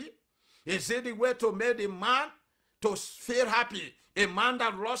happy? Is it the way to make the man to feel happy? A man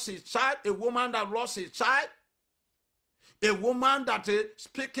that lost his child, a woman that lost his child, a woman that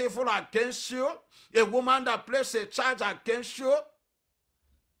speaks evil against you, a woman that places a charge against you.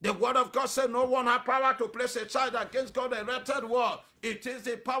 The word of God said no one has power to place a charge against God, a wretched word. It is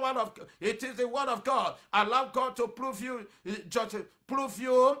the power of, it is the word of God. Allow God to prove you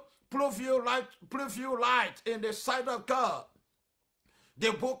light in the sight of God.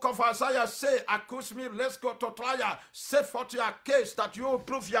 The book of Isaiah say, accuse me, let's go to trial. Say forth your case that you will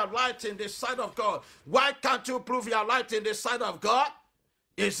prove your light in the sight of God. Why can't you prove your light in the sight of God?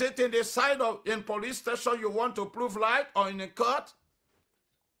 Is it in the sight of, in police station you want to prove light, or in a court?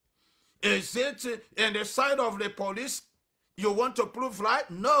 Is it in the side of the police you want to prove light?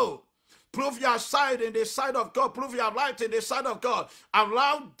 No. Prove your side in the side of God. Prove your light in the side of God.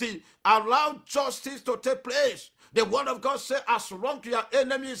 Allow justice to take place. The word of God says, as long as your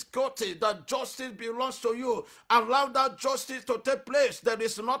enemy is guilty, that justice belongs to you. Allow that justice to take place. There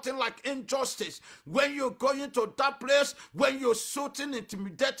is nothing like injustice. When you go into that place, when you're shooting,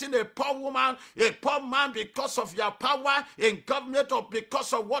 intimidating a poor woman, a poor man because of your power in government or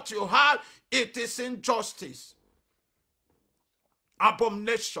because of what you have, it is injustice.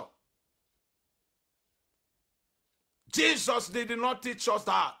 Abomination. Jesus did not teach us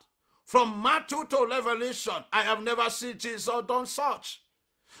that. From Matthew to Revelation, I have never seen Jesus done such.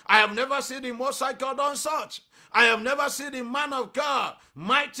 I have never seen the Most High God done such. I have never seen the man of God,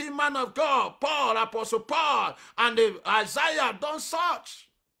 mighty man of God, Paul, Apostle Paul, and Isaiah done such.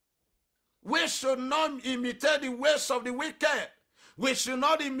 We should not imitate the ways of the wicked. We should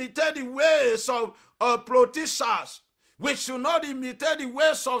not imitate the ways of politicians. We should not imitate the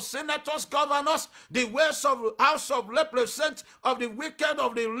ways of senators, governors, the ways of House of Representatives, of the wicked,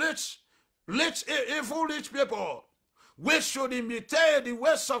 of the rich, evil rich people. We should imitate the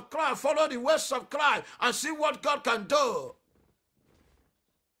ways of Christ, follow the ways of Christ, and see what God can do.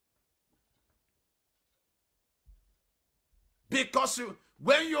 Because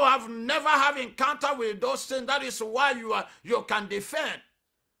when you have never have encounter with those things, that is why you can defend.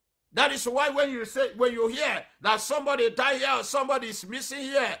 That is why when you hear that somebody died here or somebody is missing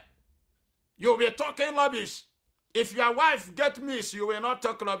here, you'll be talking rubbish. If your wife get missed, you will not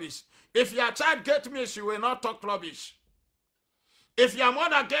talk rubbish. If your child get missed, you will not talk rubbish. If your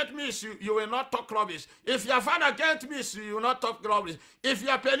mother get missed, you will not talk rubbish. If your father get missed, you will not talk rubbish. If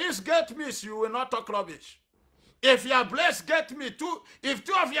your police get missed, you will not talk rubbish. If your blessed get missed, if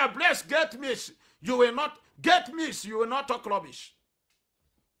two of your blessed get missed, you will not get missed, you will not talk rubbish.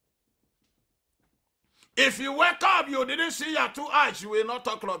 If you wake up, you didn't see your two eyes, you will not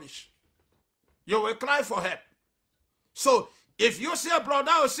talk rubbish. You will cry for help. So, if you see a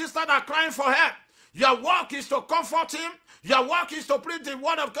brother or sister that crying for help, your work is to comfort him. Your work is to preach the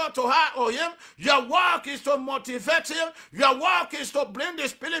word of God to her or him. Your work is to motivate him. Your work is to bring the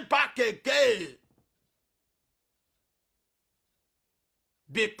spirit back again.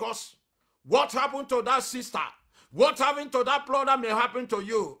 Because what happened to that sister, what happened to that brother may happen to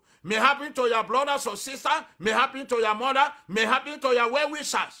you. May happen to your brothers or sister, may happen to your mother, may happen to your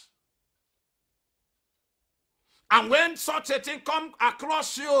well-wishers. And when such a thing comes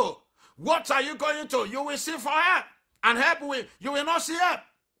across you, what are you going to? You will see for help. And you will not see help.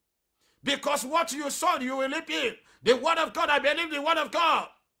 Because what you saw, you will repeat. The word of God, I believe the word of God.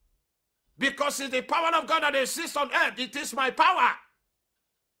 Because it's the power of God that exists on earth. It is my power.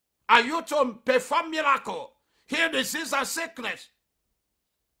 Are you to perform miracle? Heal disease and sickness.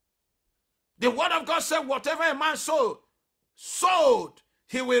 The word of God said, whatever a man sowed,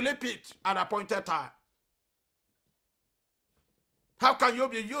 he will repeat at appointed time. How can you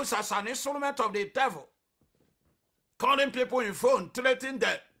be used as an instrument of the devil? Calling people in phone, threatening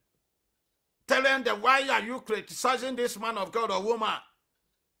them, telling them, why are you criticizing this man of God or woman?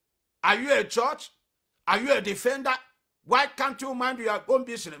 Are you a judge? Are you a defender? Why can't you mind your own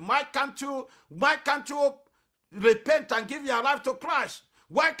business? Why can't you repent and give your life to Christ?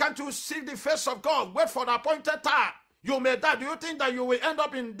 Why can't you seek the face of God? Wait for the appointed time. You may die. Do you think that you will end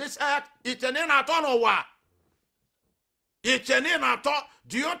up in this earth? Do you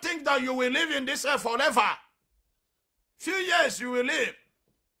think that you will live in this earth forever? Few years you will live.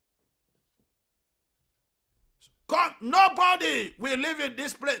 God, nobody will live in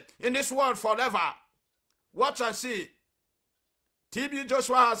this place, in this world forever. Watch and see. TB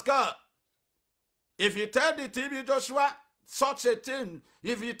Joshua has God. If you tell the TB Joshua such a thing,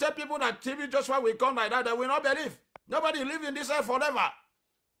 if you tell people that TB Joshua will come like that, they will not believe. Nobody live in this earth forever.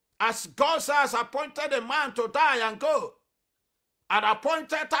 As God has appointed a man to die and go at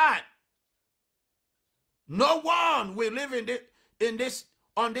appointed time, no one will live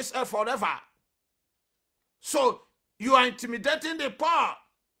on this earth forever. So you are intimidating the poor.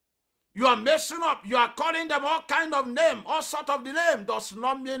 You are messing up. You are calling them all kind of name. All sort of the name does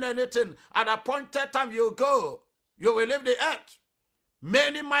not mean anything. At appointed time you go. You will leave the earth.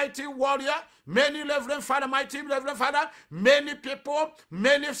 Many mighty warrior, many Reverend Father, mighty Reverend Father, many people,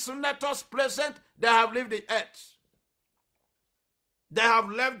 many senators present, they have left the earth. They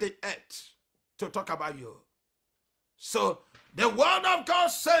have left the earth to talk about you. So the word of God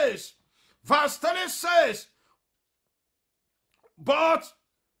says, verse 3 says, but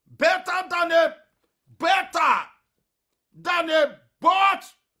better than a boat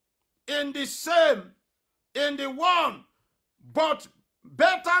in the one, but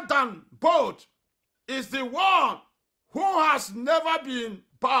better than both is the one who has never been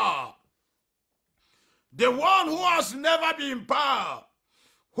bowed. The one who has never been bowed,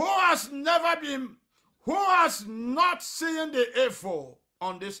 who has not seen the evil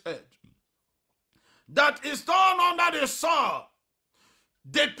on this earth, that is done under the sun.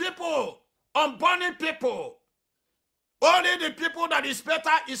 The people, unborn people, only the people that is better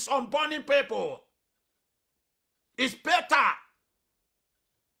is unborn people. It's better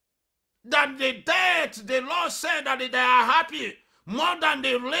than the dead. The Lord said that they are happy more than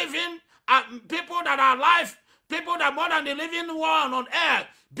the living people that are alive. people that are more than the living one on earth,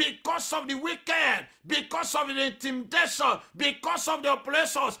 because of the wicked, because of the intimidation, because of the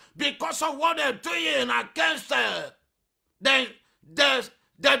oppressors, because of what they're doing against them. They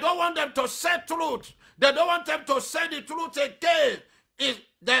don't want them to say truth. They don't want them to say the truth again.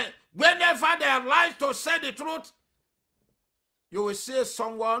 Whenever they are lies to say the truth, you will see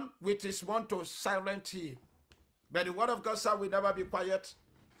someone with his want to silence him. But the word of God said will never be quiet.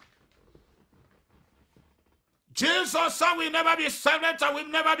 Jesus said will never be silent and will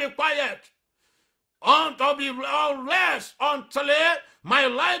never be quiet. Unless my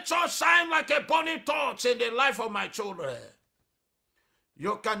light shall shine like a burning torch in the life of my children.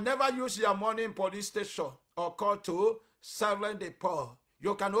 You can never use your money in police station or court to silence the poor.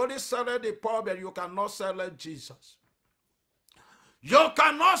 You can only silence the poor, but you cannot silence Jesus. You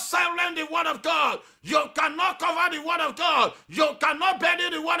cannot silence the word of God. You cannot cover the word of God. You cannot bury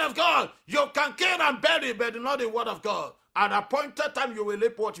the word of God. You can kill and bury, but not the word of God. At appointed time, you will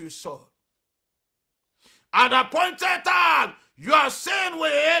reap what you sow. At appointed time, your sin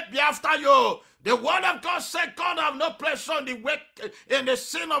will be after you. The word of God said, God have no pleasure in the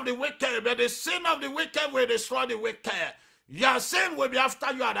sin of the wicked, but the sin of the wicked will destroy the wicked. Your sin will be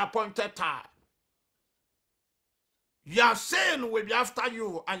after you at appointed time. Your sin will be after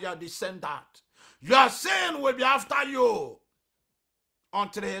you and your descendant. Your sin will be after you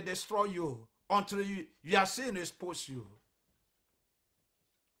until he destroy you, until your sin expose you.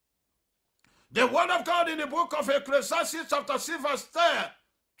 The word of God in the book of Ecclesiastes chapter 6 verse 10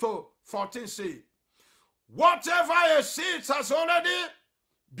 to 14 says, whatever exists has already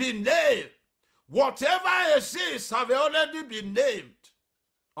been named. Whatever exists have already been named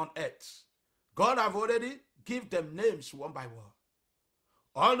on earth. God have already give them names one by one.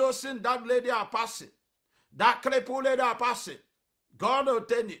 All those things that lady are passing, that crippled lady are passing, God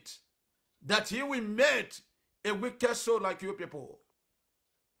ordained it, that he will make a wicked soul like you people.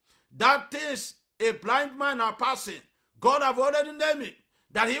 That is a blind man are passing, God have already named it,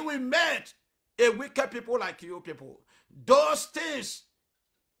 that he will make a wicked people like you people. Those things,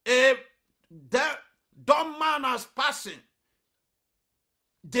 a dumb man is passing,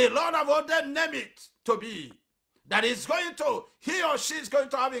 the Lord have already named it to be. That is going to, he or she is going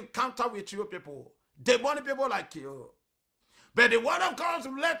to have encounter with you people. Demonic people like you. But the word of God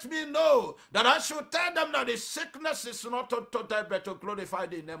let me know that I should tell them that the sickness is not to them, but to glorify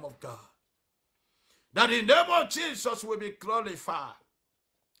the name of God. That the name of Jesus will be glorified.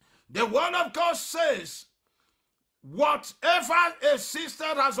 The word of God says, whatever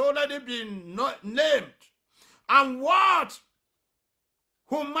existed has already been named. And what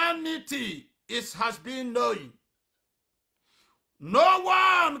humanity has been known. No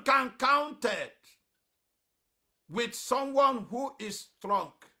one can count it with someone who is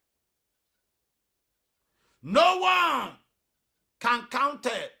strong. No one can count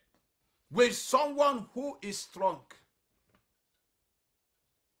it with someone who is strong.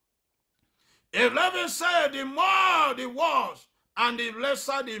 11 said, the more the words and the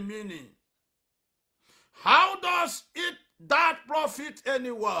lesser the meaning. How does that profit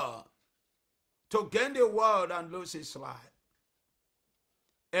anyone to gain the world and lose his life?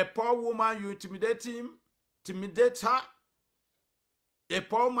 A poor woman, you intimidate her. A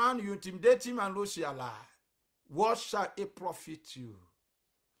poor man, you intimidate him and lose your life. What shall it profit you?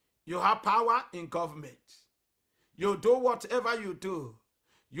 You have power in government. You do whatever you do.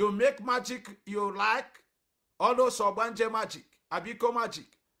 You make magic you like. All those Obanje magic, Abiko magic,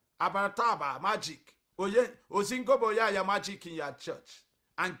 Abarataba magic, Ozingo Boyaya magic in your church.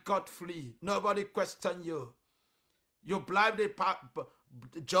 And God flee. Nobody question you. You bribe the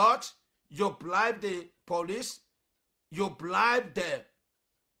judge. You bribe the police. You bribe them.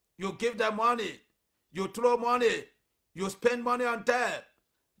 You give them money. You throw money. You spend money on them.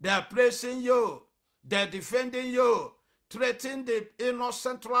 They are praising you. They are defending you. Threatening the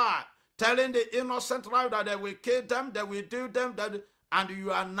innocent life. Telling the innocent life that they will kill them. They will do them. And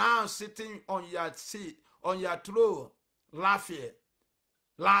you are now sitting on your seat, on your throne, laughing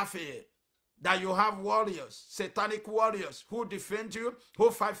that you have warriors, satanic warriors who defend you, who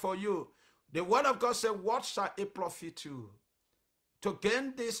fight for you. The word of God said, what shall it profit you to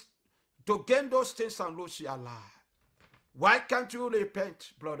gain those things and lose your life? Why can't you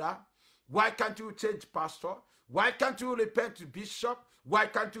repent, brother? Why can't you change pastor? Why can't you repent, bishop? Why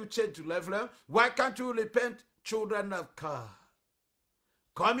can't you change leveler? Why can't you repent, children of God?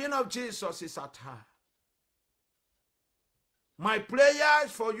 Coming of Jesus is at hand. My prayer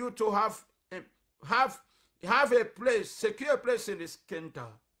is for you to have a place, secure place in this kingdom.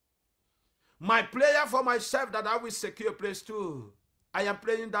 My prayer for myself that I will secure a place too. I am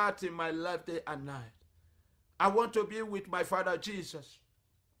praying that in my life day and night. I want to be with my Father Jesus.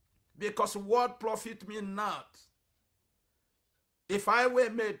 Because what profit me not? If I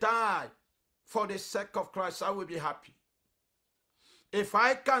may die for the sake of Christ, I will be happy. If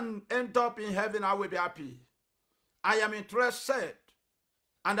I can end up in heaven, I will be happy. I am interested,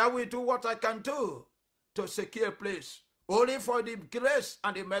 and I will do what I can do to secure a place, only for the grace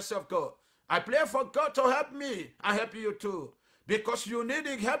and the mercy of God. I pray for God to help me and help you too, because you need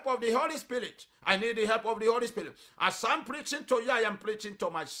the help of the Holy Spirit. I need the help of the Holy Spirit. As I'm preaching to you, I am preaching to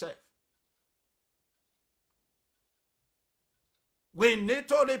myself. We need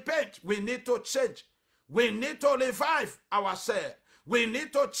to repent. We need to change. We need to revive ourselves. We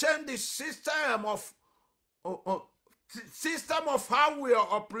need to change the system of how we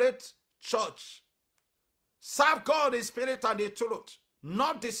operate church. Serve God in spirit and in truth.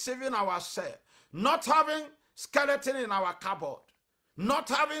 Not deceiving ourselves. Not having skeleton in our cupboard. Not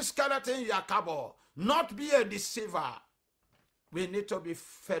having skeleton in your cupboard. Not be a deceiver. We need to be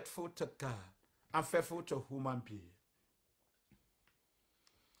faithful to God and faithful to human beings.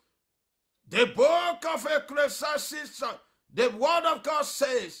 The book of Ecclesiastes, the word of God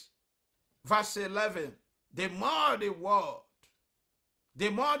says, verse 11, the more the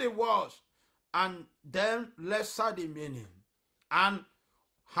word, and then lesser the meaning. And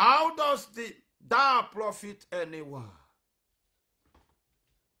how does that profit anyone?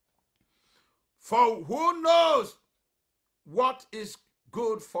 For who knows what is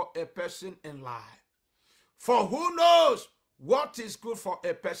good for a person in life? For who knows what is good for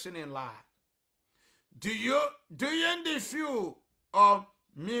a person in life? Do you in the few or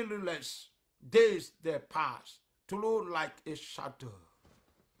meaningless days that pass through like a shadow?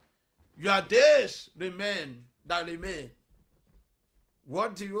 Your days remain.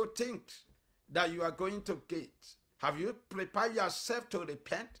 What do you think that you are going to get? Have you prepared yourself to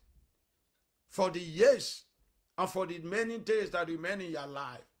repent for the years and for the many days that remain in your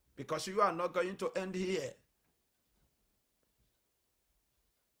life? Because you are not going to end here.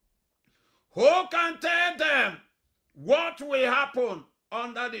 Who can tell them what will happen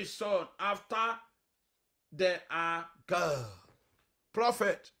under the sun after they are gone?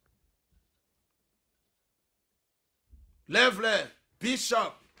 Prophet, Reverend,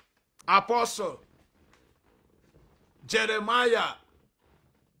 Bishop, Apostle, Jeremiah,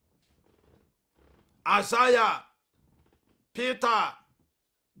 Isaiah, Peter,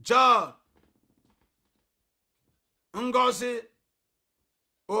 John, Ngozi,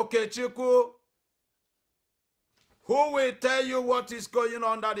 Okechukwu, who will tell you what is going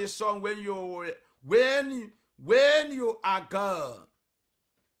on under the sun when you are gone?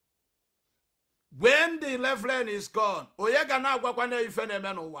 When the Reverend is gone, who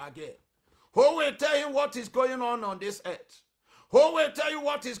will tell him what is going on this earth? Who will tell you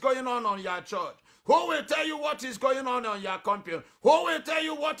what is going on your church? Who will tell you what is going on your company? Who will tell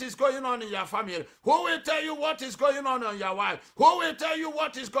you what is going on in your family? Who will tell you what is going on in your wife? Who will tell you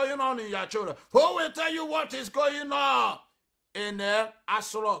what is going on in your children? Who will tell you what is going on in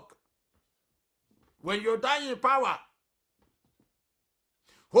Asrock? When you die in power,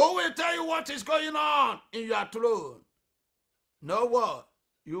 who will tell you what is going on in your throne? No one.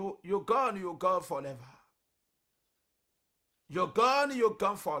 You're gone forever. You're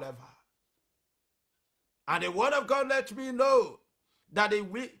gone forever. And the word of God lets me know that the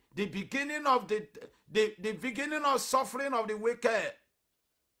beginning of the beginning of suffering of the wicked,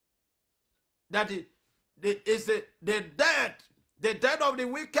 that the death of the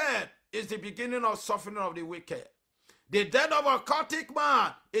wicked is the beginning of suffering of the wicked. The death of a occultic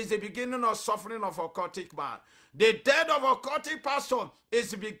man is the beginning of suffering of a occultic man. The death of a occultic person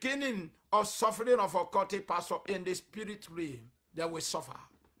is the beginning of suffering of a occultic person in the spirit realm. They will suffer.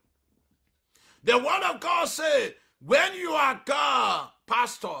 The word of God says, when you are gone,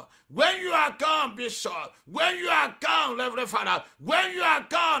 pastor, when you are gone, bishop, when you are gone, Reverend Father, when you are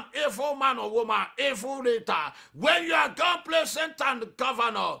gone, evil man or woman, evil leader, when you are gone, president and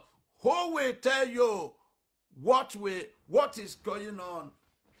governor, who will tell you what is going on?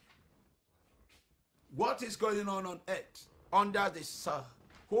 What is going on earth, under the sun?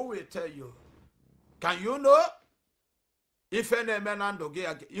 Who will tell you? Can you know? If any man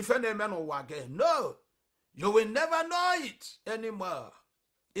will again, no, you will never know it anymore.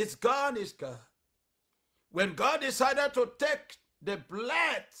 It's gone, it's gone. When God decided to take the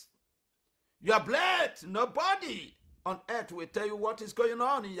blood, your blood, nobody on earth will tell you what is going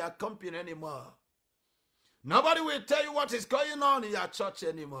on in your company anymore. Nobody will tell you what is going on in your church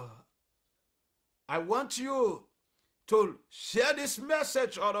anymore. I want you to share this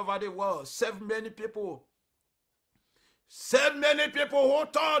message all over the world. Save many people. Save many people who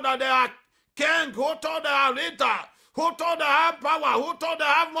thought that they are king, who thought they are leader, who thought they have power, who thought they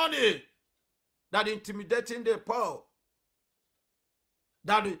have money, that intimidating the poor,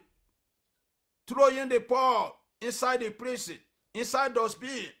 that throwing the poor inside the prison, inside those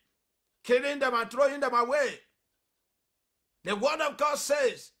beings, killing them and throwing them away. The word of God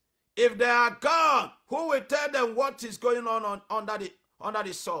says, if they are gone, who will tell them what is going on under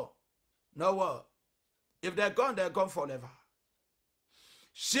the sun? No one. If they're gone forever.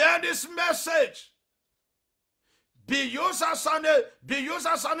 Share this message. Be used as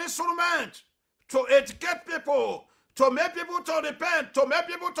an instrument to educate people, to make people to repent,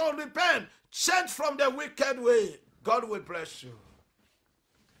 change from the wicked way. God will bless you.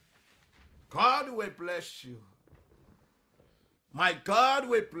 God will bless you. My God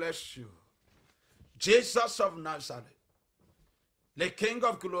will bless you. Jesus of Nazareth, the King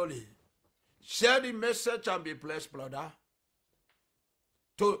of glory. Share the message and be blessed, brother.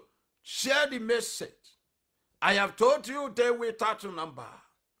 To share the message. I have told you they without number.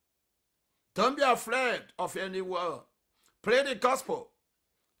 Don't be afraid of any word. Pray the gospel.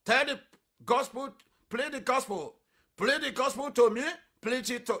 Tell the gospel. Play the gospel. Play the gospel to me.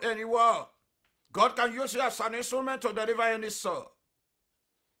 Preach it to anyone. God can use you as an instrument to deliver any soul.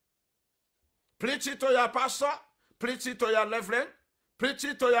 Preach it to your pastor. Preach it to your reverend. Preach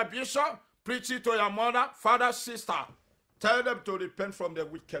it to your bishop. Preach it to your mother, father, sister. Tell them to repent from the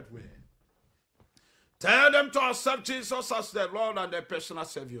wicked way. Tell them to accept Jesus as their Lord and their personal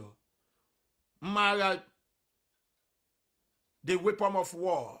Savior. The weapon of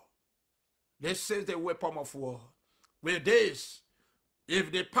war. This is the weapon of war. With this,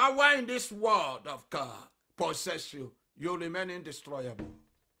 if the power in this word of God possess you, you remain indestructible.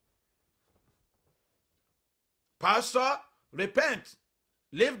 Pastor, repent.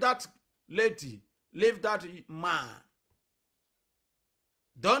 Leave that lady. Leave that man.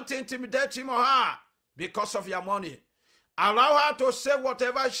 Don't intimidate him or her because of your money. Allow her to say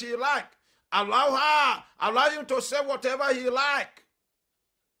whatever she like. Allow him to say whatever he like.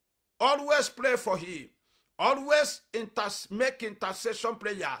 Always pray for him. Always make intercession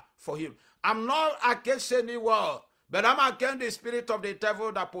prayer for him. I'm not against any word, but I'm against the spirit of the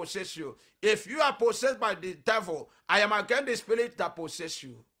devil that possesses you. If you are possessed by the devil, I am against the spirit that possesses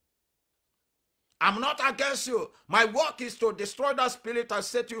you. I'm not against you. My work is to destroy that spirit and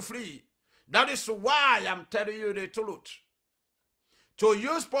set you free. That is why I'm telling you the truth. To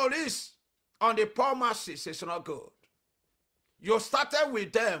use police on the poor masses is not good. You started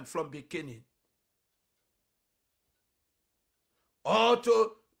with them from beginning. Or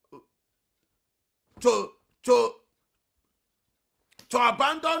to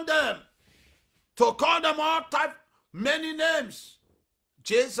abandon them, to call them all many names.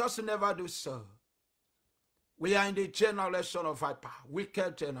 Jesus never do so. We are in the generation of viper,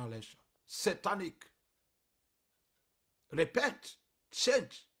 wicked generation, satanic. Repent,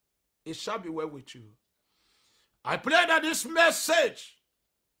 change. It shall be well with you. I pray that this message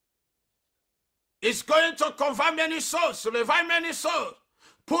is going to convert many souls, revive many souls,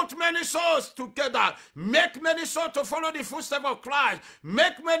 put many souls together, make many souls to follow the footsteps of Christ,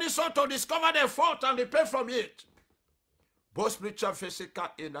 make many souls to discover their fault and repent from it. Both spiritual and physical,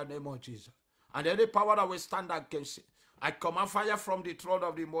 in the name of Jesus. And any power that will stand against it, I command fire from the throne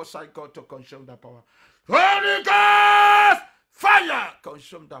of the Most High God to consume that power. Holy Ghost! Fire!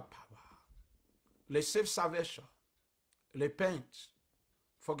 Consume that power. Receive salvation. Repent.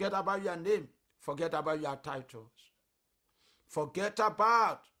 Forget about your name. Forget about your titles. Forget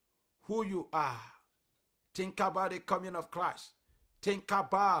about who you are. Think about the coming of Christ. Think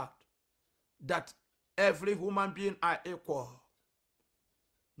about that every human being are equal.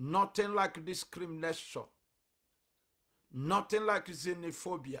 Nothing like discrimination. Nothing like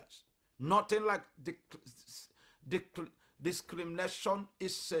xenophobia. Nothing like discrimination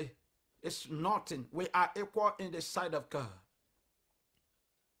is nothing. We are equal in the sight of God.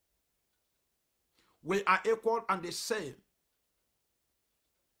 We are equal and the same.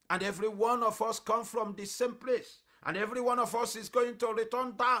 And every one of us come from the same place. And every one of us is going to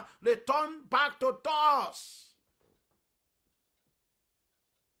return back to dust.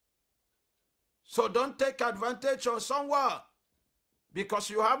 So don't take advantage of someone because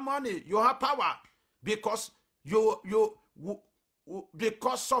you have money, you have power, because you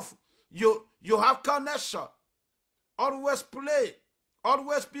have connection. Always play.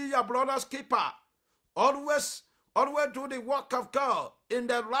 Always be your brother's keeper. Always do the work of God in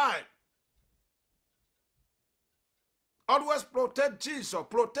their life. Always protect Jesus,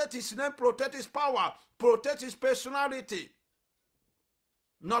 protect his name, protect his power, protect his personality.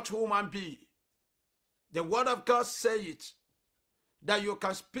 Not human being. The word of God says it. that you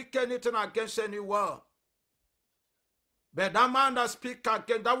can speak anything against anyone. But that man that speak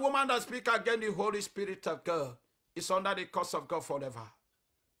against, that woman that speak against the Holy Spirit of God is under the curse of God forever.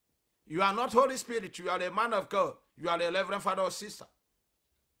 You are not Holy Spirit. You are a man of God. You are a reverend father or sister.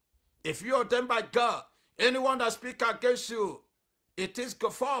 If you are ordained by God, anyone that speak against you, it is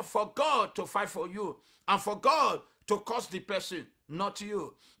for God to fight for you and for God to curse the person, not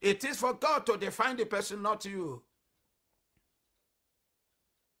you. It is for God to define the person, not you.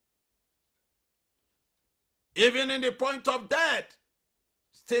 Even in the point of death,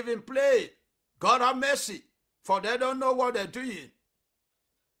 Stephen prayed, God have mercy, for they don't know what they're doing.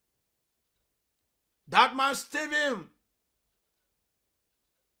 That man, Stephen,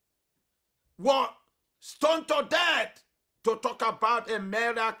 was stoned to death to talk about a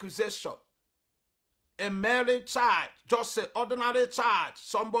mere accusation, a mere charge, just an ordinary charge.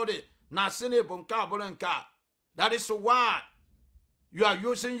 Somebody, that is why you are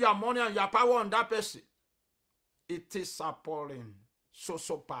using your money and your power on that person. It is appalling.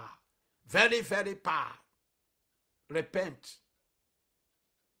 So bad. Very, very bad. Repent.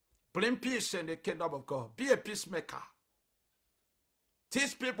 Bring peace in the kingdom of God. Be a peacemaker.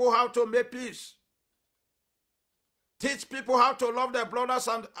 Teach people how to make peace. Teach people how to love their brothers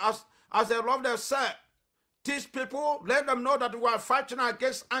and as they love themselves. Teach people, let them know that we are fighting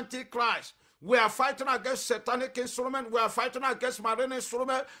against Antichrist. We are fighting against satanic instruments. We are fighting against marine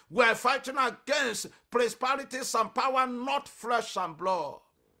instruments. We are fighting against principalities and power, not flesh and blood.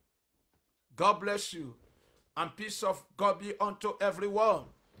 God bless you. And peace of God be unto everyone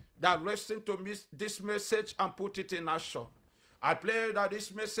that listen to this message and put it in action. I pray that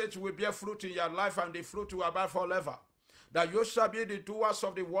this message will bear fruit in your life and the fruit will abide forever. That you shall be the doers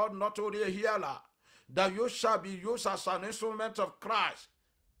of the word, not only a hearer. That you shall be used as an instrument of Christ.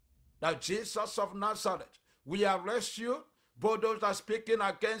 That Jesus of Nazareth, we arrest you. Both those that are speaking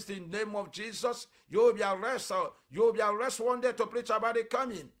against the name of Jesus, you will be arrested. You will be arrested one day to preach about the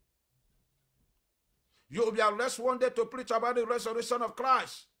coming. You will be arrested one day to preach about the resurrection of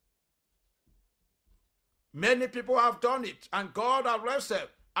Christ. Many people have done it, and God arrested.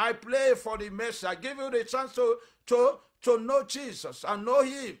 I pray for the mercy. I give you the chance to know Jesus and know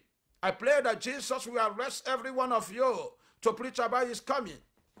him. I pray that Jesus will arrest every one of you to preach about his coming.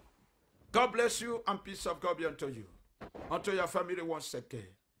 God bless you, and peace of God be unto you. Unto your family once again.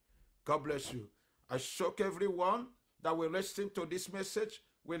 God bless you. I soak everyone that will listen to this message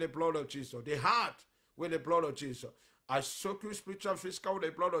with the blood of Jesus. The heart with the blood of Jesus. I soak you spiritual and physical with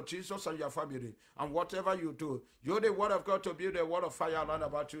the blood of Jesus and your family. And whatever you do, you're the word of God to build a word of fire around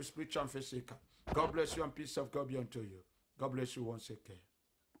about you, spiritual and physical. God bless you, and peace of God be unto you. God bless you once again.